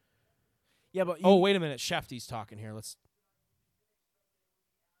him. yeah, but Oh, wait a minute. Shefty's talking here.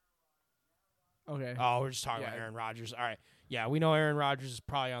 okay. Oh, we're just talking Yeah. about Aaron Rodgers. All right. Yeah, we know Aaron Rodgers is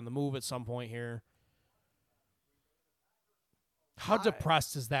probably on the move at some point here. How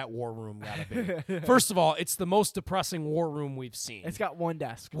depressed has that war room got to be? First of all, it's the most depressing war room we've seen. It's got one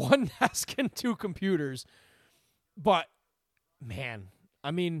desk. One desk and 2 computers. But, man,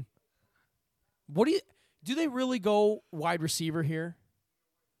 I mean, do they really go wide receiver here?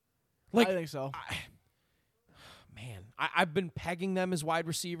 Like, I think so. I've been pegging them as wide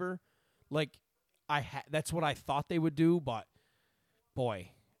receiver. Like, that's what I thought they would do, but, boy,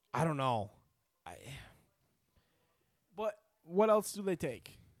 I don't know. But what else do they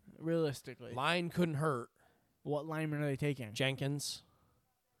take, realistically? Line couldn't hurt. What lineman are they taking? Jenkins.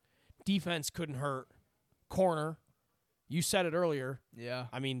 Defense couldn't hurt. Corner. You said it earlier. Yeah.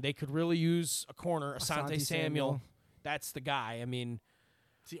 I mean, they could really use a corner. Asante Asante Samuel. Samuel. That's the guy. I mean,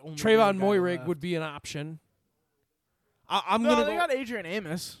 It's the only Trayvon good guy Moyrig left. would be an option. No, gonna they go. got Adrian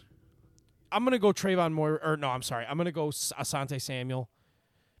Amos. I'm gonna go Trayvon Moyrig. Or no, I'm sorry. I'm gonna go Asante Samuel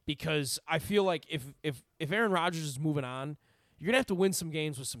because I feel like if Aaron Rodgers is moving on, you're gonna have to win some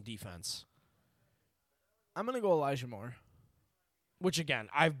games with some defense. I'm gonna go Elijah Moore. Which again,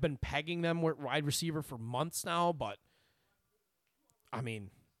 I've been pegging them wide receiver for months now, but I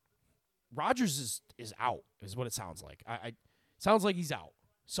mean, Rodgers is out, is what it sounds like. Sounds like he's out.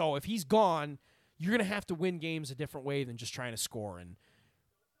 So if he's gone, you're gonna have to win games a different way than just trying to score. And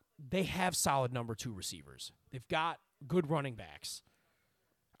they have solid number 2 receivers. They've got good running backs.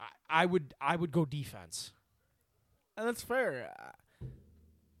 I would go defense. And that's fair.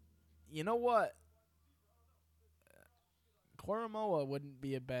 You know what? Koromoa wouldn't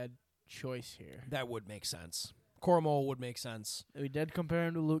be a bad choice here. That would make sense. Koromoa would make sense. We did compare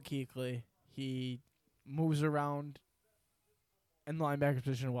him to Luke Kuechly. He moves around in the linebacker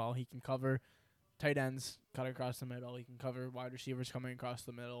position well. He can cover tight ends, cut across the middle. He can cover wide receivers coming across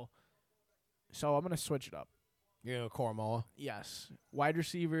the middle. So I'm going to switch it up. You know, Koromoa. Yes. Wide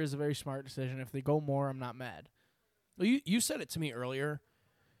receiver is a very smart decision. If they go more, I'm not mad. Well, you said it to me earlier.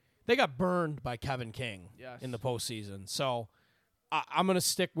 They got burned by Kevin King in the postseason. So I'm going to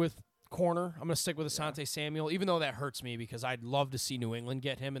stick with corner. I'm going to stick with Asante Samuel, even though that hurts me because I'd love to see New England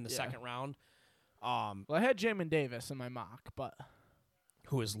get him in the second round. Well, I had Jamin Davis in my mock, but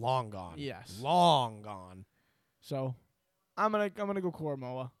who is long gone. Yes. Long gone. so I'm gonna go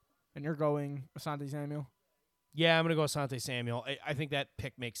Koromoa, and you're going Asante Samuel. Yeah, I'm going to go Asante Samuel. I think that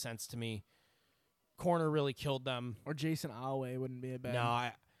pick makes sense to me. Corner really killed them. Or Jason Alway wouldn't be a bad. No,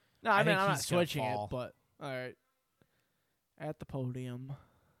 I I mean think I'm not he's gonna switching fall. it, but all right. At the podium,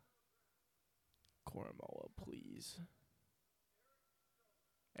 Koromoa, please.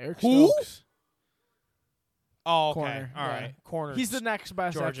 Eric Who? Stokes. Oh, okay. Corner, All yeah. right. Corner. He's the next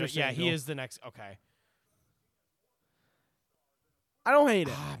best Georgia. after Yeah, he Samuel. is the next. Okay. I don't hate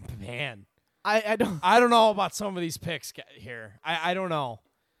it. Man. I don't. I don't know about some of these picks here. I don't know.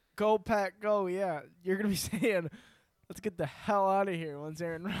 Go, Pack, go. Yeah. You're going to be saying, let's get the hell out of here once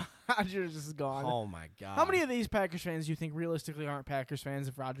Aaron Rodgers is gone. Oh, my God. How many of these Packers fans do you think realistically aren't Packers fans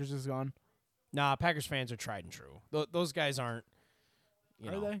if Rodgers is gone? Nah, Packers fans are tried and true. Those guys aren't.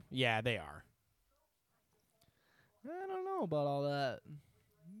 Are they? Yeah, they are. I don't know about all that.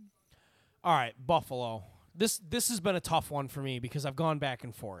 All right, Buffalo. This has been a tough one for me because I've gone back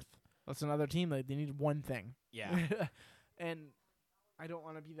and forth. That's another team that they need one thing. Yeah. And I don't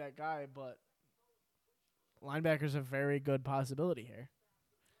want to be that guy, but linebacker's a very good possibility here.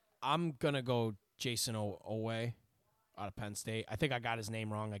 I'm going to go Jason Owe out of Penn State. I think I got his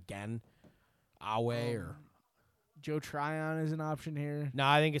name wrong again. Awe or... Joe Tryon is an option here. No,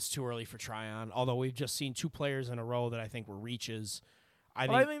 I think it's too early for Tryon, although we've just seen 2 players in a row that I think were reaches.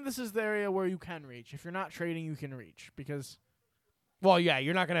 I think this is the area where you can reach. If you're not trading, you can reach because... Well, yeah,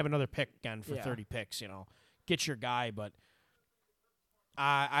 you're not going to have another pick again for Yeah. 30 picks, Get your guy, but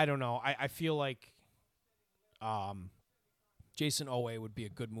I don't know. I feel like Jason Owe would be a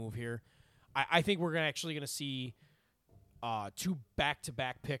good move here. I think we're actually going to see 2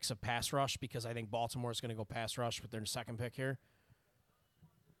 back-to-back picks of pass rush because I think Baltimore is going to go pass rush with their second pick here.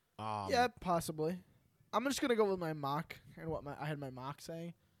 Yeah, possibly. I'm just gonna go with my mock and what I had my mock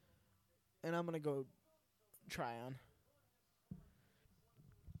say, and I'm gonna go Tryon.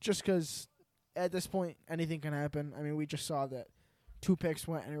 Just because at this point anything can happen. I mean, we just saw that 2 picks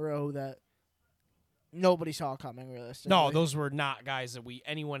went in a row that nobody saw coming realistically. No, those were not guys that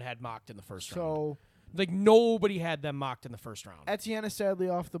anyone had mocked in the first round. So Like, nobody had them mocked in the first round. Etienne is sadly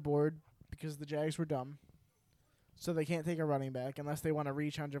off the board because the Jags were dumb. So they can't take a running back unless they want to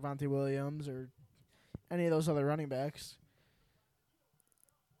reach on Javonte Williams or any of those other running backs.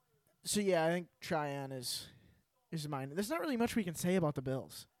 So, yeah, I think Tryon is mine. There's not really much we can say about the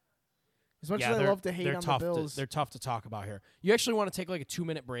Bills. As much as I love to hate on the Bills. They're tough to talk about here. You actually want to take like a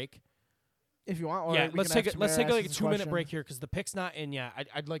 2-minute break? If you want. Or Yeah, we let's can take have like a Samara ask 2-minute question. break here because the pick's not in yet.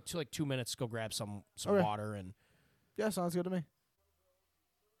 I'd like to 2 minutes to go grab some Okay. water and. Yeah, sounds good to me.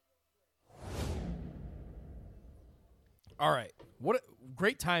 All right,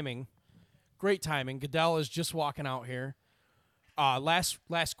 great timing. Great timing. Goodell is just walking out here. Last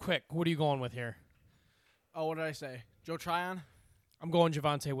quick. What are you going with here? Oh, what did I say? Joe Tryon? I'm going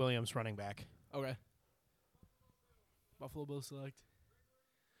Javonte Williams, running back. Okay. Buffalo Bills select.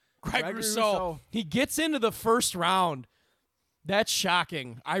 Greg Rousseau. He gets into the first round. That's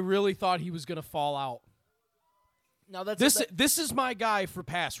shocking. I really thought he was going to fall out. Now that's This is my guy for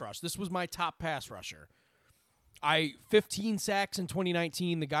pass rush. This was my top pass rusher. 15 sacks in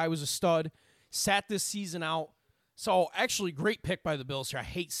 2019. The guy was a stud. Sat this season out. So, actually, great pick by the Bills here. I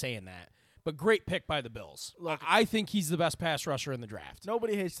hate saying that, but great pick by the Bills. Look, I think he's the best pass rusher in the draft.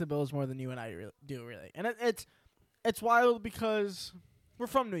 nobody hates the Bills more than you and I do, really. And it's wild because we're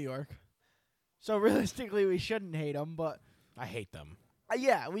from New York. So, realistically, we shouldn't hate them, but I hate them.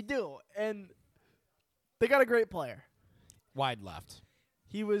 yeah, we do. And they got a great player. Wide left.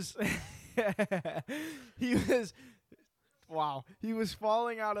 He was wow. He was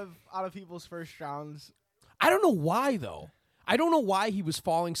falling out of people's first rounds. I don't know why, though. I don't know why he was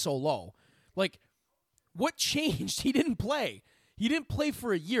falling so low. Like, what changed? He didn't play. He didn't play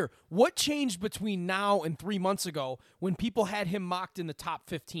for a year. What changed between now and 3 months ago when people had him mocked in the top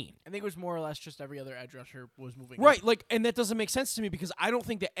 15? I think it was more or less just every other edge rusher was moving Right, up. like, and that doesn't make sense to me because I don't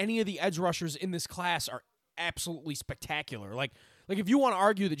think that any of the edge rushers in this class are absolutely spectacular. Like if you want to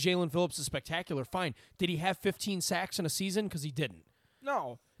argue that Jalen Phillips is spectacular, fine. Did he have 15 sacks in a season? Because he didn't.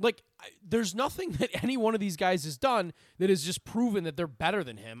 No. Like, there's nothing that any one of these guys has done that has just proven that they're better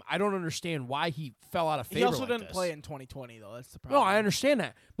than him. I don't understand why he fell out of favor. He also like didn't this. play in 2020 though. That's the No, problem. I understand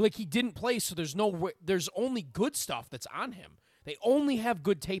that. But like, he didn't play, so there's only good stuff that's on him. They only have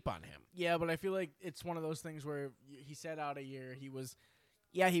good tape on him. Yeah, but I feel like it's one of those things where he sat out a year. He was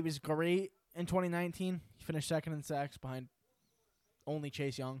great in 2019. He finished second in sacks behind only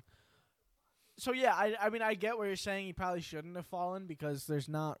Chase Young. So, yeah, I mean, I get what you're saying. He probably shouldn't have fallen because there's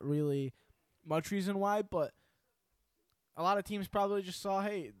not really much reason why, but a lot of teams probably just saw,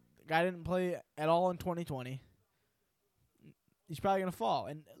 hey, the guy didn't play at all in 2020. He's probably going to fall.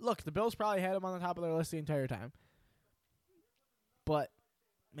 And, look, the Bills probably had him on the top of their list the entire time. But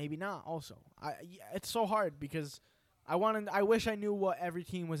maybe not also. It's so hard because I wish I knew what every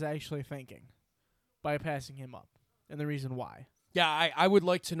team was actually thinking by passing him up and the reason why. Yeah, I would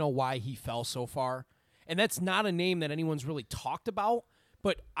like to know why he fell so far. And that's not a name that anyone's really talked about.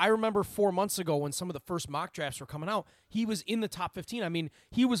 But I remember 4 months ago when some of the first mock drafts were coming out, he was in the top 15. I mean,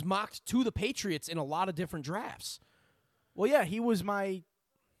 he was mocked to the Patriots in a lot of different drafts. Well, yeah, he was my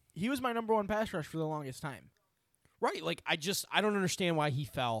number one pass rush for the longest time. Right. Like, I don't understand why he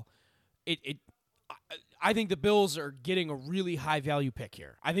fell. I think the Bills are getting a really high value pick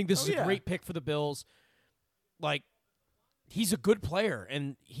here. I think this is a great pick for the Bills. Like, he's a good player,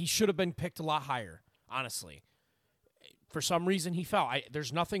 and he should have been picked a lot higher, honestly. For some reason, he fell.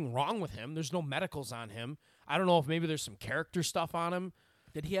 There's nothing wrong with him. There's no medicals on him. I don't know if maybe there's some character stuff on him.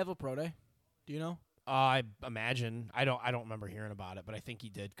 Did he have a pro day? Do you know? I imagine. I don't remember hearing about it, but I think he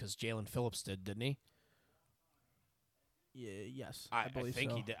did because Jalen Phillips didn't he? Yeah. Yes. I believe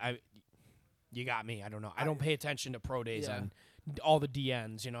think so. he did. You got me. I don't know. I don't pay attention to pro days on all the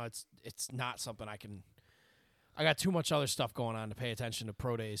DNs. You know, it's not something I can. I got too much other stuff going on to pay attention to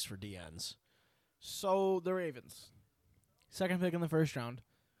pro days for DNs. So the Ravens, second pick in the first round.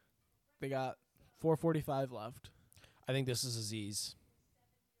 They got 4:45 left. I think this is Aziz.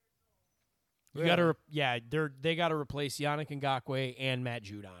 Really? They got to replace Yannick Ngakoue and Matt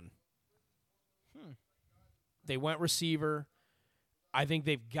Judon. They went receiver. I think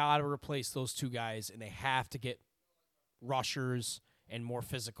they've got to replace those two guys, and they have to get rushers and more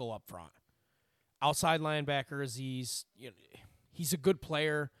physical up front. Outside linebacker Aziz, he's a good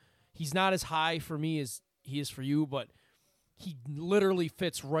player. He's not as high for me as he is for you, but he literally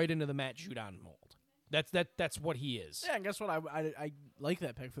fits right into the Matt Judon mold. That's what he is. Yeah, and guess what? I like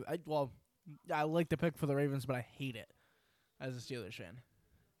that pick for. I like the pick for the Ravens, but I hate it as a Steelers fan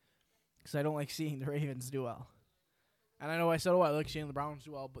because I don't like seeing the Ravens do well. And I know I said, I like seeing the Browns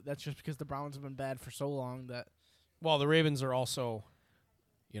do well, but that's just because the Browns have been bad for so long that. Well, the Ravens are also,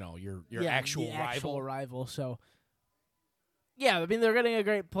 your actual rival. So, yeah, I mean they're getting a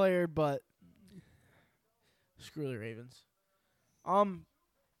great player, but screw the Ravens.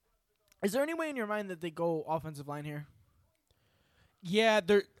 Is there any way in your mind that they go offensive line here? Yeah,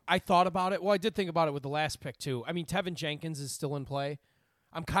 I thought about it. Well, I did think about it with the last pick too. I mean, Tevin Jenkins is still in play.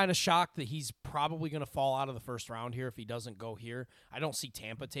 I'm kind of shocked that he's probably going to fall out of the first round here if he doesn't go here. I don't see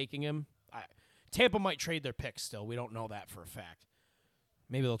Tampa taking him. Tampa might trade their picks still. We don't know that for a fact.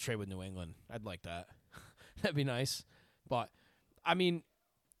 Maybe they'll trade with New England. I'd like that. That'd be nice. But, I mean,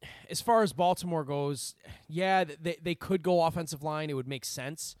 as far as Baltimore goes, yeah, they could go offensive line. It would make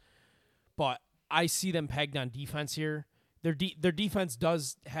sense. But I see them pegged on defense here. Their defense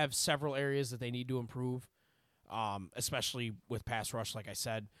does have several areas that they need to improve. Especially with pass rush, like I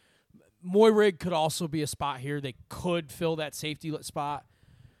said. Moyrig could also be a spot here. They could fill that safety spot.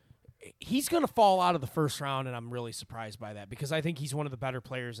 He's going to fall out of the first round, and I'm really surprised by that because I think he's one of the better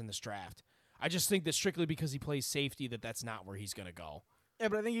players in this draft. I just think that strictly because he plays safety that's not where he's going to go. Yeah,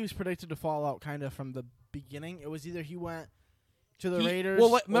 but I think he was predicted to fall out kind of from the beginning. It was either he went to the Raiders.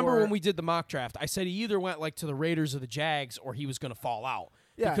 Well, remember when we did the mock draft? I said he either went to the Raiders or the Jags, or he was going to fall out.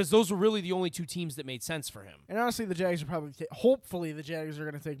 Yeah. Because those were really the only two teams that made sense for him. And honestly, the Jags are probably hopefully the Jags are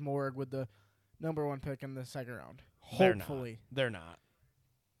going to take Moyrig with the number 1 pick in the second round. Hopefully. They're not.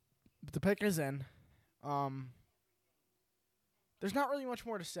 But the pick is in. There's not really much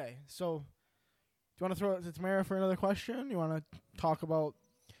more to say. So, do you want to throw it to Tamara for another question? You want to talk about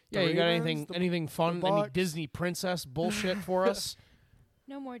Yeah, you got anything fun, any Disney princess bullshit for us?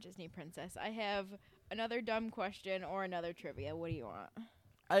 No more Disney princess. I have another dumb question or another trivia. What do you want?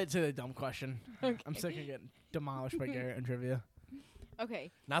 I'd say the dumb question. Okay. I'm sick of getting demolished by Garrett in trivia.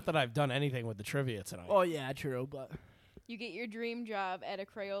 Okay. Not that I've done anything with the trivia tonight. Oh, yeah, true, but... You get your dream job at a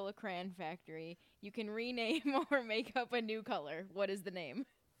Crayola crayon factory. You can rename or make up a new color. What is the name?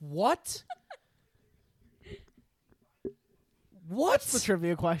 What? What? That's the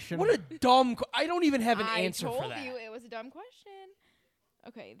trivia question. What a dumb... I don't even have an answer for that. I told you it was a dumb question.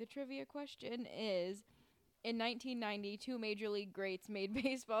 Okay, the trivia question is... In 1990, 2 Major League greats made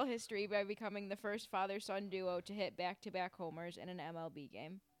baseball history by becoming the first father-son duo to hit back-to-back homers in an MLB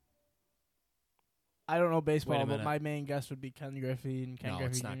game. I don't know Wait baseball, a but minute. my main guess would be Ken Griffey and Ken No,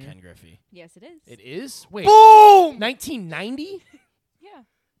 Griffey it's not Jr. Ken Griffey. Yes, it is. It is? Wait. Boom! 1990? Yeah.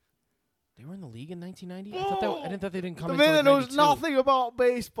 They were in the league in 1990? I didn't think they didn't come The until man that like knows 92. nothing about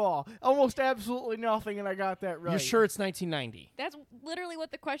baseball. Almost absolutely nothing, and I got that right. You're sure it's 1990? That's literally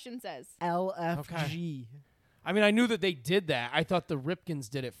what the question says. LFG. I mean, I knew that they did that. I thought the Ripkins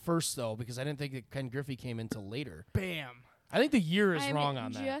did it first, though, because I didn't think that Ken Griffey came until later. Bam. I think the year is I'm wrong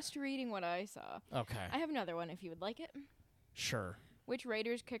on that. just reading what I saw. Okay. I have another one if you would like it. Sure. Which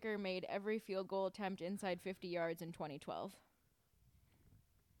Raiders kicker made every field goal attempt inside 50 yards in 2012?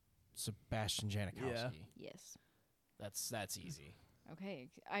 Sebastian Janikowski. Yeah. Yes. That's easy. Okay.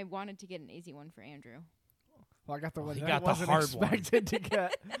 I wanted to get an easy one for Andrew. Well, I got the one he that got I the wasn't hard one. expected to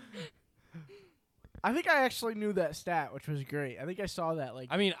get. I think I actually knew that stat, which was great. I think I saw that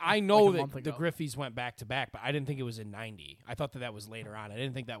I mean, I know a month that the ago. Griffies went back to back, but I didn't think it was in 90. I thought that was later on. I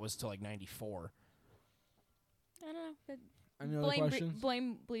didn't think that was till like 94. I don't know. But Any other questions?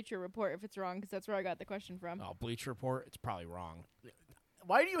 blame Bleacher Report if it's wrong, because that's where I got the question from. Oh, Bleacher Report. It's probably wrong.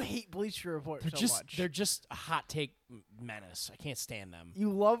 Why do you hate Bleacher Report so much? They're just a hot take menace. I can't stand them.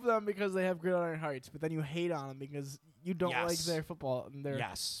 You love them because they have Gridiron Heights, but then you hate on them because you don't like Yes. their football and their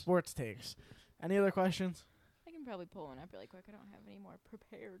Yes. sports takes. Any other questions? I can probably pull one up really quick. I don't have any more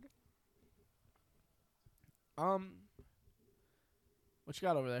prepared. What you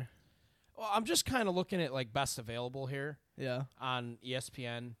got over there? Well, I'm just kind of looking at like best available here Yeah. on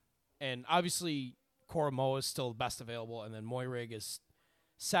ESPN, and obviously Koromoa is still best available, and then Moyrig is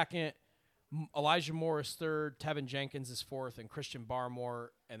second. Elijah Moore is third. Tevin Jenkins is fourth, and Christian Barmore,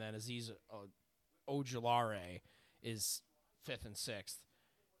 and then Aziz Ojulare is fifth and sixth.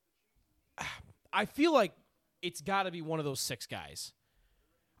 I feel like it's got to be one of those six guys.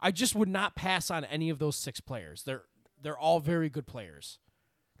 I just would not pass on any of those six players. They're all very good players.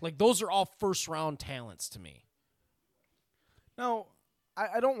 Like, those are all first-round talents to me. No,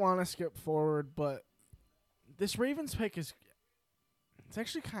 I don't want to skip forward, but this Ravens pick is it's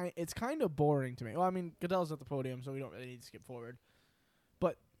actually kind of boring to me. Well, I mean, Goodell's at the podium, so we don't really need to skip forward.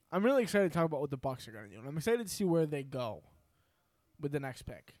 But I'm really excited to talk about what the Bucs are going to do, and I'm excited to see where they go with the next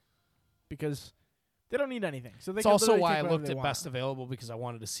pick because they don't need anything. So they It's can also literally why take I whatever looked they at want. best available because I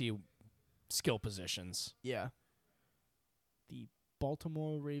wanted to see skill positions. Yeah. The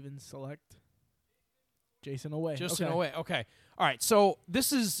Baltimore Ravens select Jason Owe. Just okay. in a way. Okay. All right. So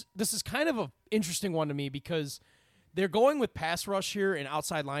this is kind of a interesting one to me because they're going with pass rush here and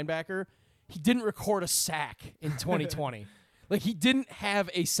outside linebacker. He didn't record a sack in 2020. Like, he didn't have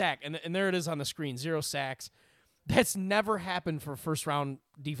a sack. And there it is on the screen, 0 sacks. That's never happened for a first-round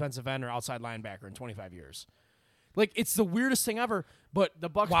defensive end or outside linebacker in 25 years. Like, it's the weirdest thing ever. But The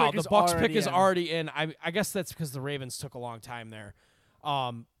Bucs wow, pick the is Bucs already pick is in. already in. I guess that's because the Ravens took a long time there.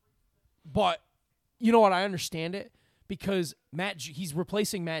 But you know what? I understand it because he's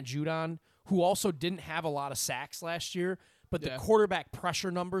replacing Matt Judon, who also didn't have a lot of sacks last year. But Yeah. the quarterback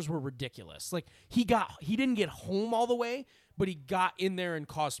pressure numbers were ridiculous. Like, he didn't get home all the way, but he got in there and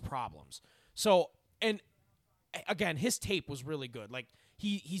caused problems. So, and again, his tape was really good. Like,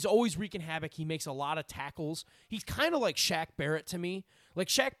 he's always wreaking havoc. He makes a lot of tackles. He's kind of like Shaq Barrett to me. Like,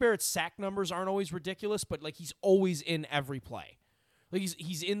 Shaq Barrett's sack numbers aren't always ridiculous, but like, he's always in every play. Like,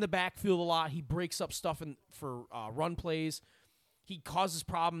 he's in the backfield a lot. He breaks up stuff for run plays. He causes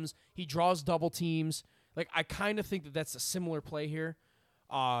problems. He draws double teams. Like, I kind of think that that's a similar play here.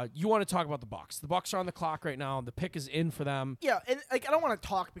 You want to talk about the Bucs? The Bucs are on the clock right now. The pick is in for them. Yeah, and like I don't want to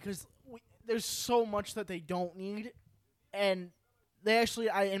talk because there's so much that they don't need, and they actually,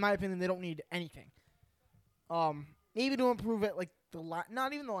 in my opinion, they don't need anything. Maybe to improve it, like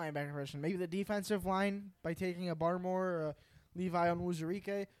not even the linebacker position, maybe the defensive line by taking a Barmore or a Levi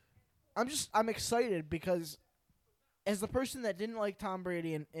Onwuzurike. I'm excited because as the person that didn't like Tom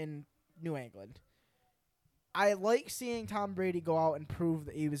Brady in New England, I like seeing Tom Brady go out and prove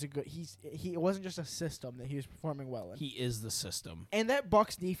that he was it wasn't just a system that he was performing well in. He is the system. And that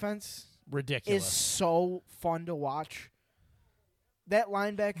Bucs defense Ridiculous. is so fun to watch. That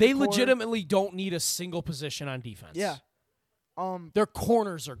linebacker They core- legitimately don't need a single position on defense. Yeah. Their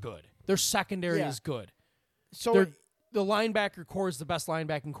corners are good. Their secondary Yeah. is good. So The linebacker core is the best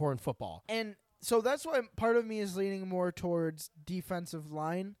linebacking core in football. and so that's why part of me is leaning more towards defensive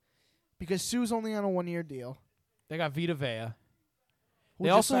line because Sue's only on a 1-year deal. They got Vita Vea. Who They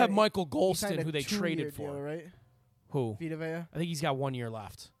just also have signed- Michael he signed Golston, a who they 2-year traded deal, for. right? Who? Vita Vea. I think he's got 1 year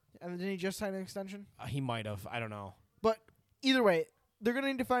left. And didn't he just sign an extension? He might have. I don't know. But either way, they're going to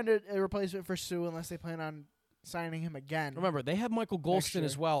need to find a replacement for Sue unless they plan on signing him again. Remember, they have Michael Golston year.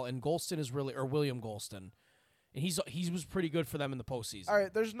 as well, and Golston is William Golston. And he was pretty good for them in the postseason. All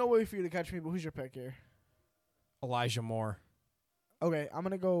right, there's no way for you to catch me, but who's your pick here? Elijah Moore. Okay, I'm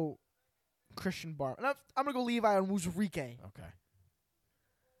going to go Christian Bar. No, I'm going to go Levi Onwuzurike. Okay.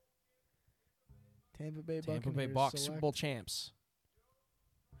 Tampa Bay Tampa Bay Buccaneers Bucs, Super select. Bowl champs.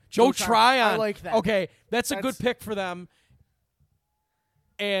 Joe Joe Tryon. I like that. Okay, that's a good That's- pick for them.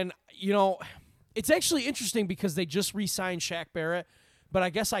 And, it's actually interesting because they just re-signed Shaq Barrett, but I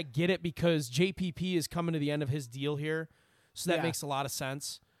guess I get it because JPP is coming to the end of his deal here, so that Yeah. makes a lot of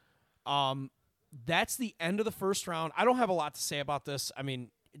sense. That's the end of the first round. I don't have a lot to say about this. I mean,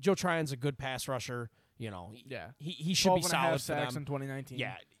 Joe Tryon's a good pass rusher. Yeah. He should be 12 and a half solid for sacks them. in 2019.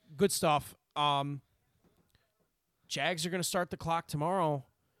 Yeah, good stuff. Jags are going to start the clock tomorrow.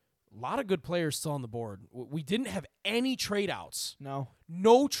 A lot of good players still on the board. We didn't have any trade outs. No.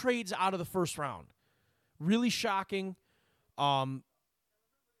 No trades out of the first round. Really shocking. We're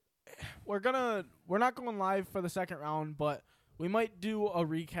not going live for the second round, but we might do a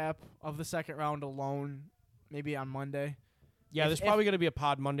recap of the second round alone maybe on Monday. Yeah, If- there's if- probably going to be a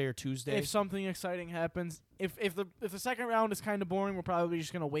pod Monday or Tuesday. If something exciting happens, if the second round is kind of boring, we're probably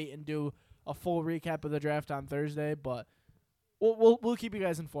just gonna wait and do a full recap of the draft on Thursday. But we'll keep you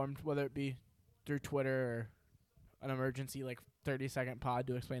guys informed, whether it be through Twitter or an emergency 30-second pod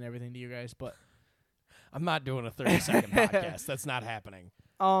to explain everything to you guys. But I'm not doing a 30-second podcast. That's not happening.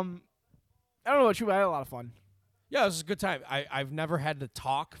 I don't know about you, but I had a lot of fun. Yeah, it was a good time. I've never had to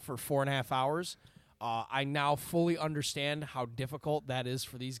talk for 4.5 hours. I now fully understand how difficult that is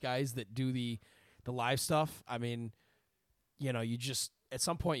for these guys that do the live stuff. I mean, you just at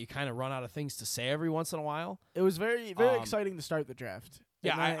some point you kind of run out of things to say every once in a while. It was very exciting to start the draft.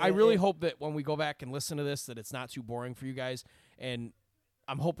 Yeah, And I really hope that when we go back and listen to this, that it's not too boring for you guys. And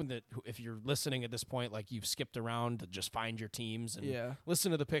I'm hoping that if you're listening at this point, you've skipped around to just find your teams and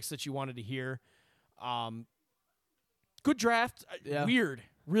listen to the picks that you wanted to hear. Good draft. Yeah. Weird.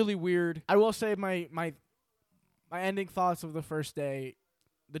 Really weird. I will say my ending thoughts of the first day.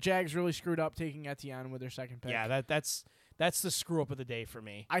 The Jags really screwed up taking Etienne with their second pick. Yeah, that's the screw up of the day for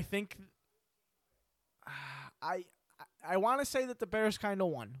me. I think I want to say that the Bears kind of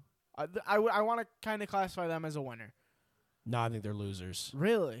won. I want to kind of classify them as a winner. No, I think they're losers.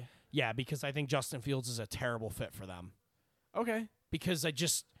 Really? Yeah, because I think Justin Fields is a terrible fit for them. Okay. Because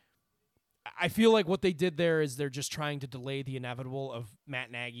I feel like what they did there is they're just trying to delay the inevitable of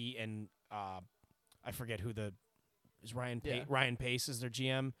Matt Nagy and I forget who Ryan Pace is their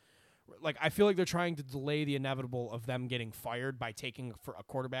GM. I feel like they're trying to delay the inevitable of them getting fired by taking a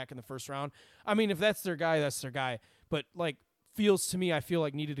quarterback in the first round. I mean, if that's their guy, that's their guy. But Fields to me, I feel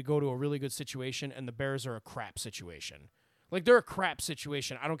like needed to go to a really good situation, and the Bears are a crap situation. They're a crap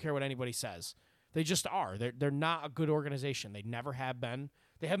situation. I don't care what anybody says. They just are. They're not a good organization. They never have been.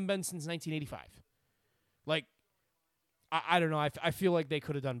 They haven't been since 1985. I don't know. I feel like they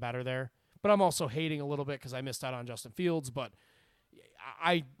could have done better there. But I'm also hating a little bit because I missed out on Justin Fields. But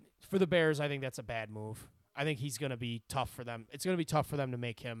for the Bears, I think that's a bad move. I think he's going to be tough for them. It's going to be tough for them to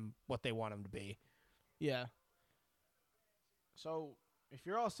make him what they want him to be. Yeah. So if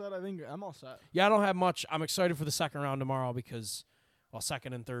you're all set, I think I'm all set. Yeah, I don't have much. I'm excited for the second round tomorrow because,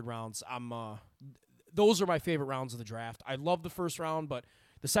 second and third rounds, those are my favorite rounds of the draft. I love the first round, but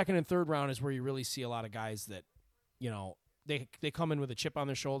the second and third round is where you really see a lot of guys that, they come in with a chip on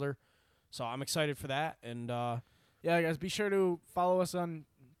their shoulder. So I'm excited for that. And yeah, guys, be sure to follow us on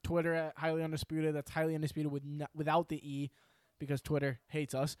Twitter at Highly Undisputed. That's Highly Undisputed without the E, because Twitter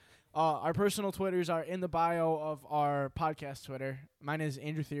hates us. Our personal Twitters are in the bio of our podcast Twitter. Mine is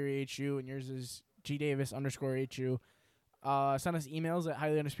Andrew Theory HU, and yours is GDavis_HU. Send us emails at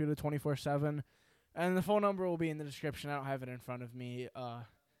Highly Undisputed 24/7, and the phone number will be in the description. I don't have it in front of me.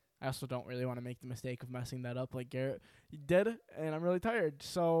 I also don't really want to make the mistake of messing that up like Garrett did, and I'm really tired.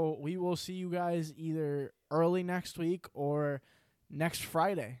 So we will see you guys either early next week or next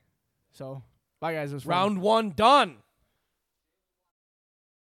Friday. So bye, guys. It was fun. round one done.